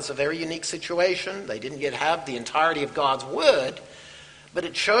 Now, that was a very unique situation. They didn't yet have the entirety of God's Word, but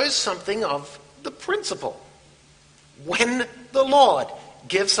it shows something of the principle. When the Lord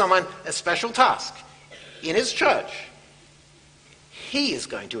gives someone a special task in his church, he is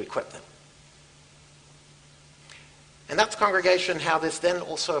going to equip them. And that's, congregation, how this then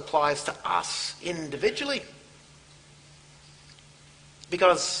also applies to us individually.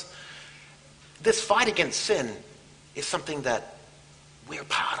 Because this fight against sin is something that we're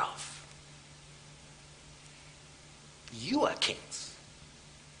part of. You are kings.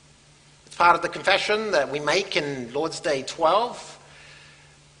 It's part of the confession that we make in Lord's Day 12.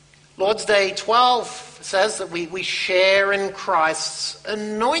 Lord's Day 12 says that we share in Christ's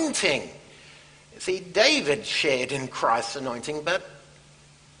anointing. See, David shared in Christ's anointing, but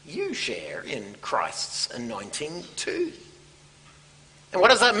you share in Christ's anointing too. And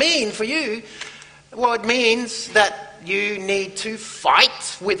what does that mean for you? Well, it means that you need to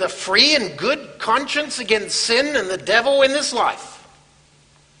fight with a free and good conscience against sin and the devil in this life.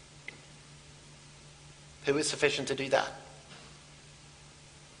 Who is sufficient to do that?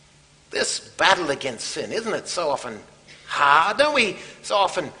 This battle against sin, isn't it so often hard? Don't we so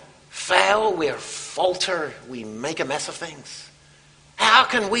often fail, we falter, we make a mess of things? How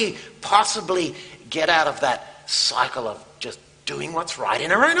can we possibly get out of that cycle of just doing what's right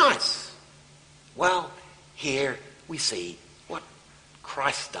in our own eyes? Well, here we see what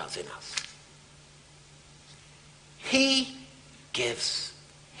Christ does in us. He gives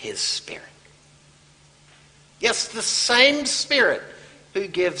his Spirit. Yes, the same Spirit who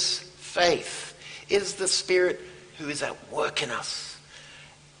gives faith is the Spirit who is at work in us.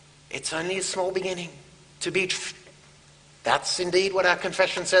 It's only a small beginning to be. That's indeed what our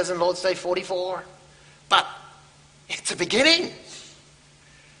confession says in Lord's Day 44. But it's a beginning.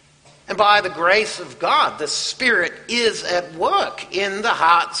 And by the grace of God, the Spirit is at work in the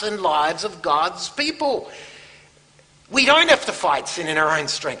hearts and lives of God's people. We don't have to fight sin in our own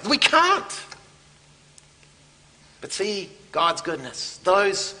strength. We can't. But see God's goodness.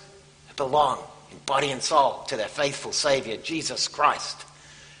 Those who belong in body and soul to their faithful Saviour, Jesus Christ,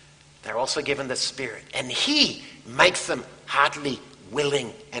 they're also given the Spirit. And He makes them heartily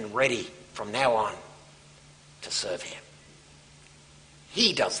willing and ready from now on to serve Him.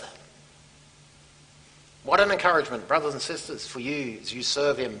 He does that. What an encouragement, brothers and sisters, for you as you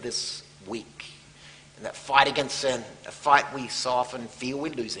serve Him this week. In that fight against sin, a fight we so often feel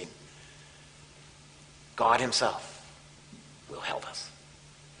we're losing. God Himself will help us.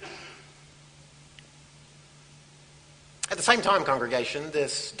 At the same time, congregation,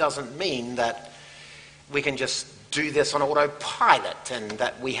 this doesn't mean that we can just do this on autopilot and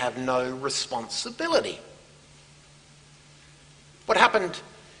that we have no responsibility. What happened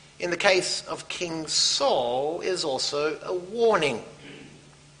in the case of King Saul is also a warning.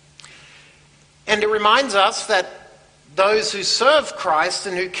 And it reminds us that those who serve Christ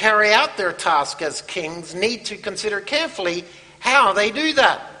and who carry out their task as kings need to consider carefully how they do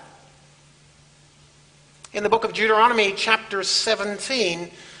that. In the book of Deuteronomy, chapter 17,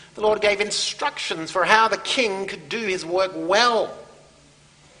 the Lord gave instructions for how the king could do his work well.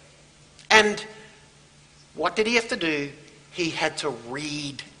 And what did he have to do? He had to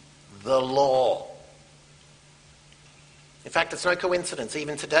read the law. In fact, it's no coincidence.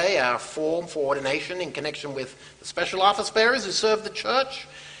 Even today, our form for ordination in connection with the special office bearers who serve the church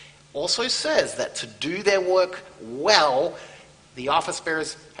also says that to do their work well, the office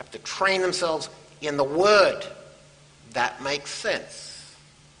bearers have to train themselves in the Word. That makes sense.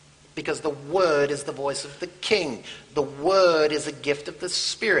 Because the Word is the voice of the King. The Word is a gift of the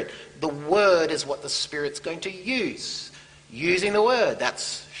Spirit. The Word is what the Spirit's going to use. Using the Word,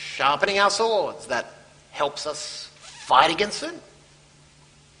 that's sharpening our swords. That helps us fight against sin.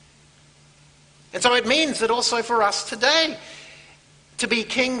 And so it means that also for us today, to be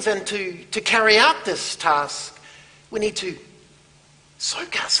kings and to carry out this task, we need to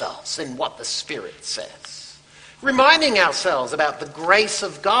soak ourselves in what the Spirit says, reminding ourselves about the grace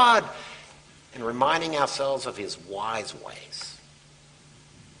of God and reminding ourselves of His wise ways.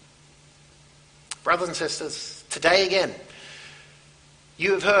 Brothers and sisters, today again,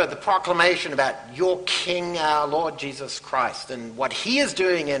 you have heard the proclamation about your King, our Lord Jesus Christ, and what He is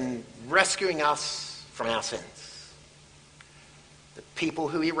doing in rescuing us from our sins. The people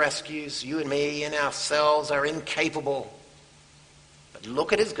who He rescues, you and me and ourselves, are incapable. But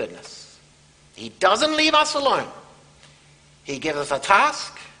look at His goodness. He doesn't leave us alone. He gives us a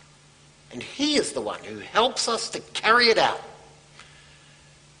task, and He is the one who helps us to carry it out.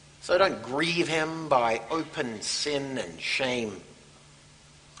 So don't grieve Him by open sin and shame,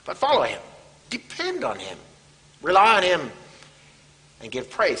 but follow Him, depend on Him, rely on Him, and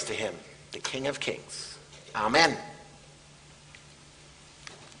give praise to Him, the King of Kings. Amen.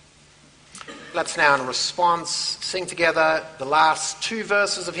 Let's now, in response, sing together the last two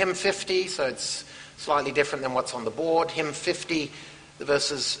verses of hymn 50, so it's slightly different than what's on the board. Hymn 50, the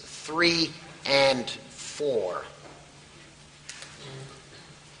verses 3 and 4.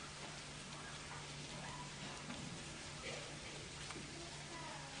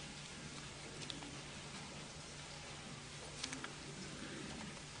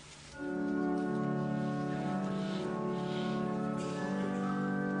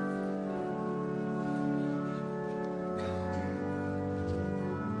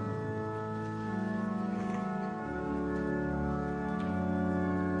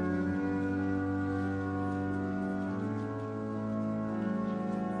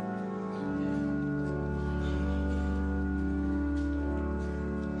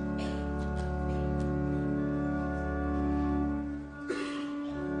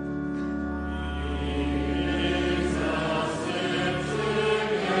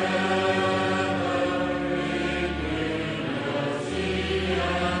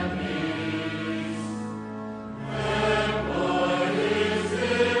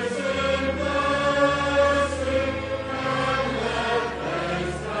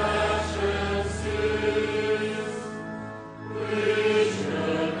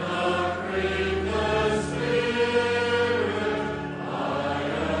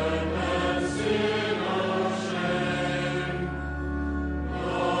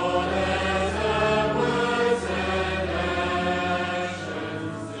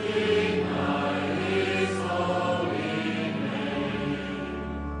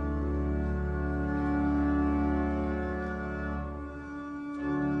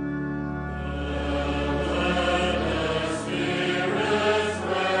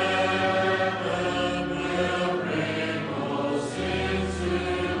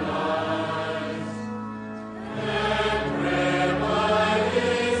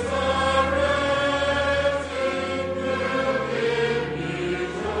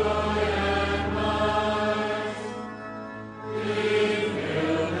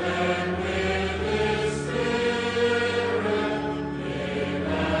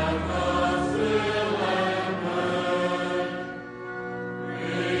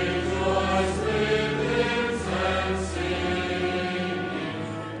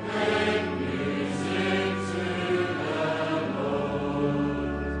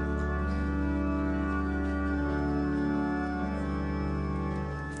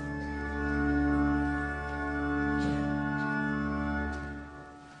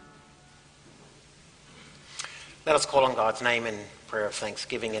 Let us call on God's name in prayer of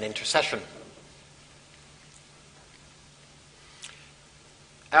thanksgiving and intercession.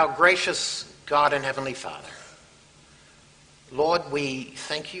 Our gracious God and Heavenly Father, Lord, we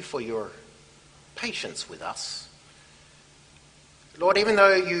thank you for your patience with us. Lord, even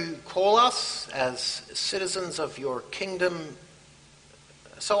though you call us as citizens of your kingdom,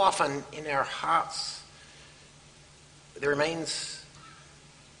 so often in our hearts there remains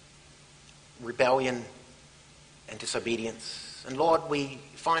rebellion and disobedience. And Lord, we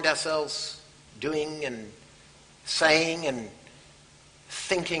find ourselves doing and saying and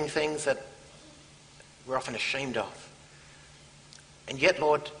thinking things that we're often ashamed of. And yet,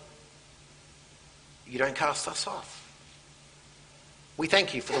 Lord, you don't cast us off. We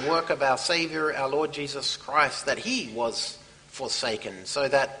thank you for the work of our Savior, our Lord Jesus Christ, that he was forsaken so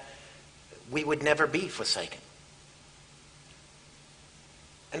that we would never be forsaken.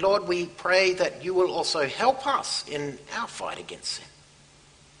 And Lord, we pray that you will also help us in our fight against sin.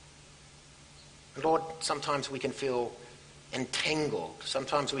 And Lord, sometimes we can feel entangled.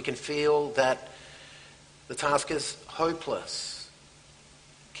 Sometimes we can feel that the task is hopeless.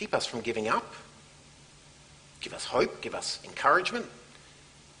 Keep us from giving up. Give us hope. Give us encouragement.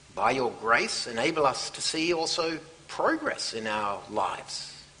 By your grace, enable us to see also progress in our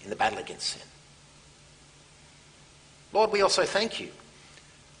lives in the battle against sin. Lord, we also thank you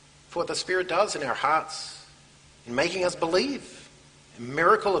for what the Spirit does in our hearts in making us believe, a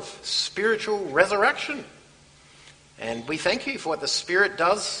miracle of spiritual resurrection. And we thank you for what the Spirit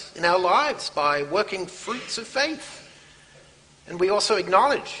does in our lives by working fruits of faith. And we also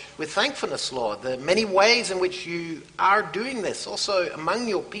acknowledge with thankfulness, Lord, the many ways in which you are doing this also among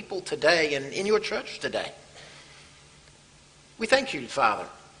your people today and in your church today. We thank you, Father,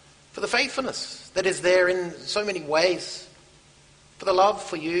 for the faithfulness that is there in so many ways, for the love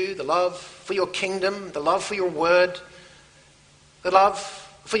for you, the love for your kingdom, the love for your word, the love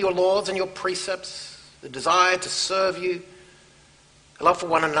for your laws and your precepts, the desire to serve you, a love for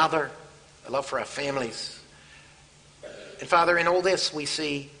one another, a love for our families. And Father, in all this we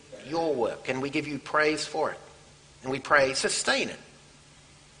see your work and we give you praise for it. And we pray, sustain it,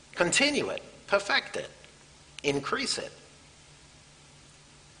 continue it, perfect it, increase it.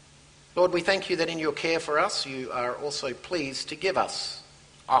 Lord, we thank you that in your care for us, you are also pleased to give us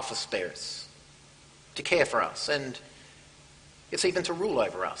office bearers, to care for us, and it's even to rule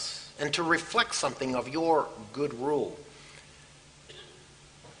over us, and to reflect something of your good rule.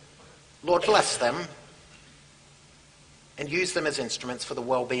 Lord, bless them, and use them as instruments for the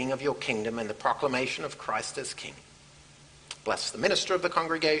well-being of your kingdom and the proclamation of Christ as King. Bless the minister of the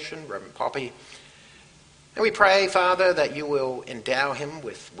congregation, Reverend Poppy. And we pray, Father, that you will endow him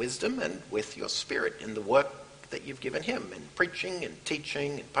with wisdom and with your Spirit in the work that you've given him in preaching and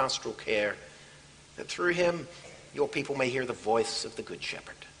teaching and pastoral care, that through him your people may hear the voice of the Good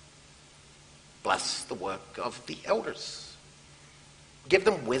Shepherd. Bless the work of the elders. Give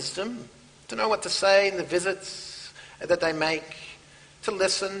them wisdom to know what to say in the visits that they make, to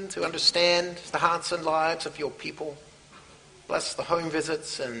listen, to understand the hearts and lives of your people. Bless the home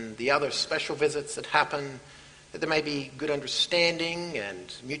visits and the other special visits that happen, that there may be good understanding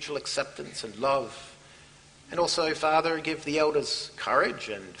and mutual acceptance and love. And also, Father, give the elders courage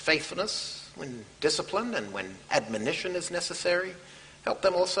and faithfulness when discipline and when admonition is necessary. Help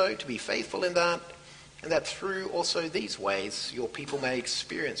them also to be faithful in that, and that through also these ways your people may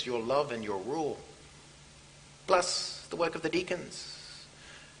experience your love and your rule. Bless the work of the deacons,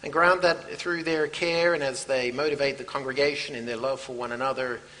 and grant that through their care and as they motivate the congregation in their love for one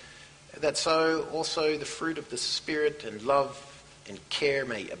another, that so also the fruit of the Spirit and love and care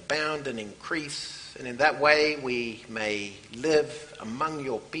may abound and increase, and in that way we may live among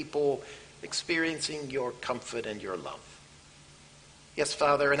your people, experiencing your comfort and your love. Yes,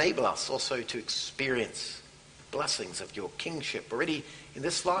 Father, enable us also to experience the blessings of your kingship already in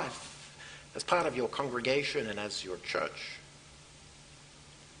this life as part of your congregation and as your church.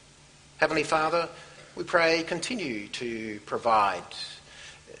 Heavenly Father, we pray continue to provide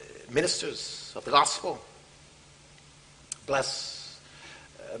ministers of the gospel. Bless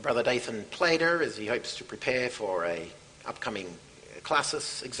Brother Dathan Plater as he hopes to prepare for a upcoming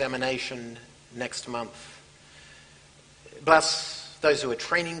classis examination next month. Bless those who are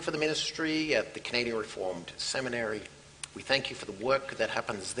training for the ministry at the Canadian Reformed Seminary. We thank you for the work that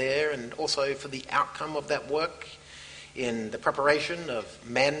happens there and also for the outcome of that work in the preparation of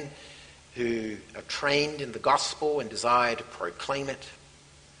men who are trained in the gospel and desire to proclaim it.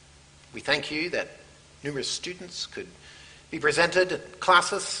 We thank you that numerous students could be presented at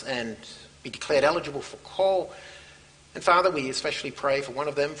classes and be declared eligible for call. And Father, we especially pray for one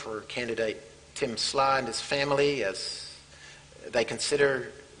of them, for candidate Tim Sla and his family as they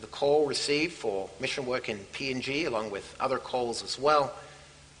consider the call received for mission work in PNG, along with other calls as well.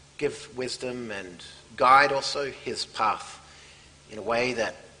 Give wisdom and guide also his path in a way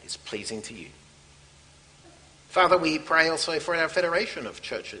that is pleasing to you. Father, we pray also for our federation of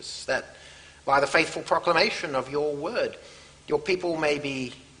churches, that by the faithful proclamation of your word, your people may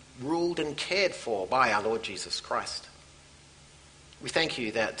be ruled and cared for by our Lord Jesus Christ. We thank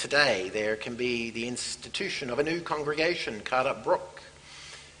you that today there can be the institution of a new congregation, Cardup Brook,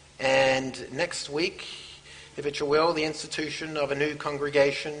 and next week, if it's your will, the institution of a new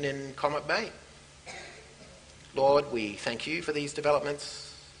congregation in Comet Bay. Lord, we thank you for these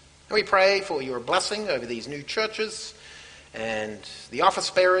developments. And we pray for your blessing over these new churches and the office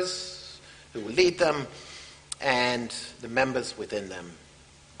bearers who will lead them and the members within them.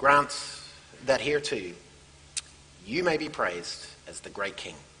 Grant that here too you may be praised as the great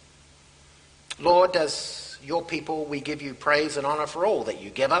King. Lord, as your people, we give you praise and honor for all that you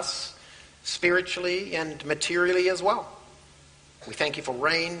give us, spiritually and materially as well. We thank you for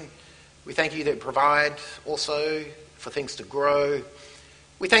rain. We thank you that you provide also for things to grow.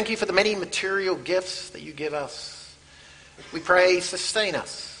 We thank you for the many material gifts that you give us. We pray, sustain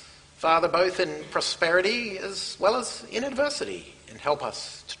us, Father, both in prosperity as well as in adversity, and help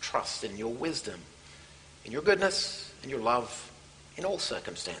us to trust in your wisdom, in your goodness, and your love in all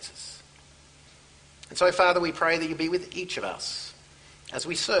circumstances. And so, Father, we pray that you be with each of us as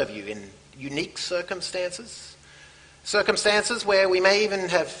we serve you in unique circumstances, circumstances where we may even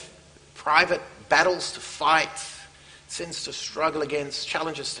have private battles to fight, sins to struggle against,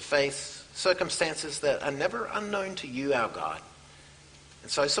 challenges to face, circumstances that are never unknown to you, our God.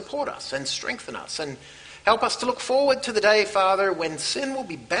 And so support us and strengthen us and help us to look forward to the day, Father, when sin will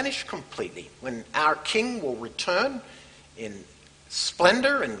be banished completely, when our King will return in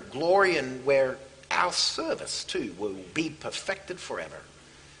splendor and glory, and where our service too will be perfected forever.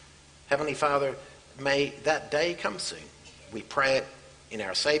 Heavenly Father, may that day come soon. We pray it in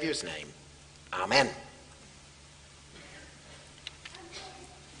our Saviour's name. Amen.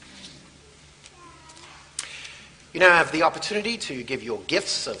 You now have the opportunity to give your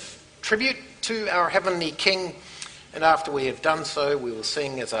gifts of tribute to our Heavenly King, and after we have done so, we will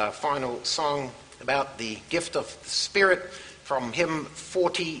sing as our final song about the gift of the Spirit from hymn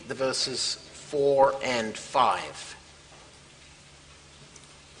 40, the verses 4 and 5.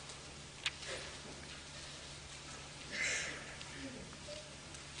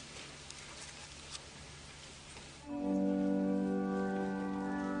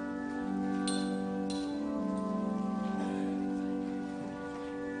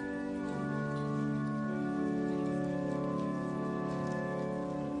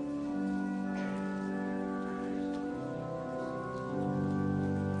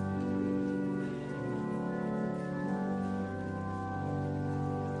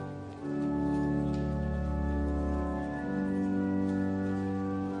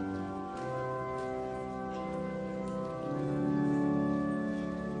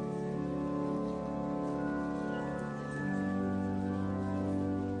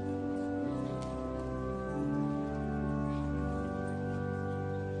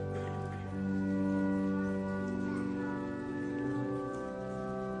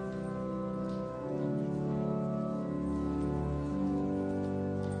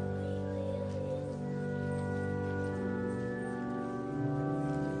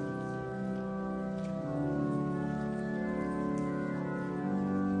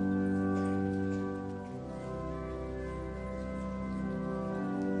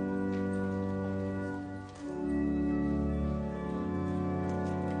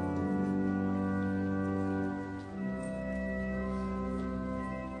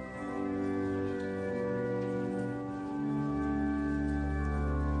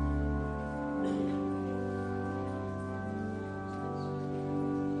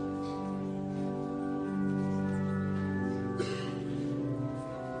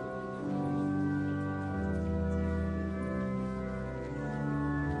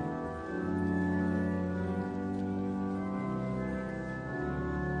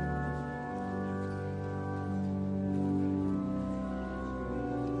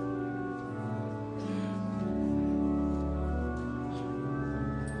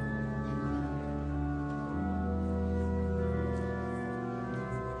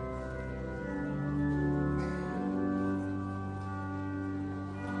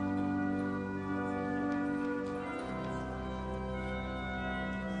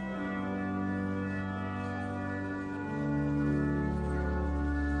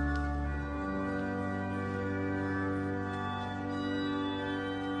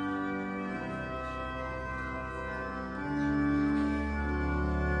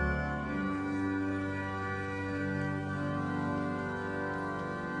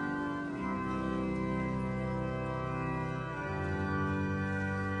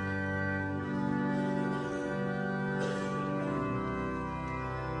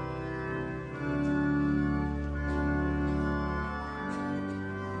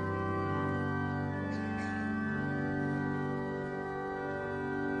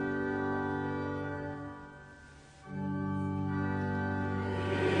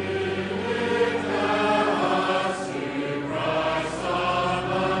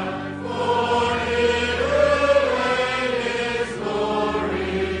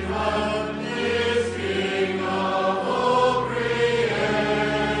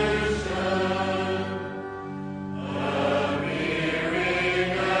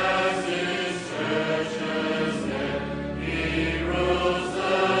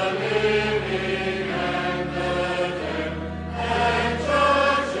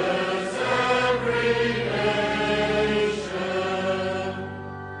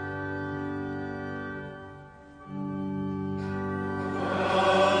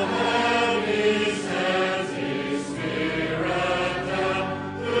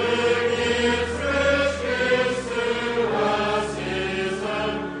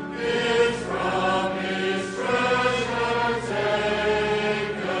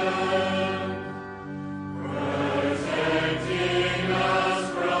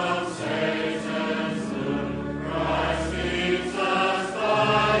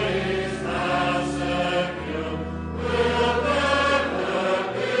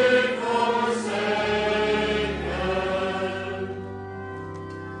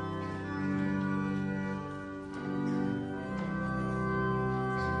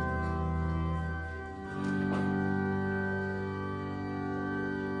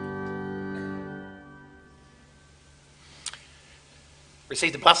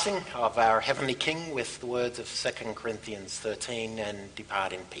 Receive the blessing of our Heavenly King with the words of 2 Corinthians 13 and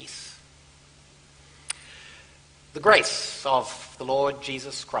depart in peace. The grace of the Lord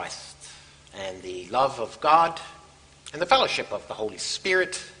Jesus Christ and the love of God and the fellowship of the Holy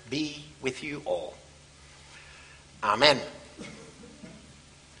Spirit be with you all. Amen.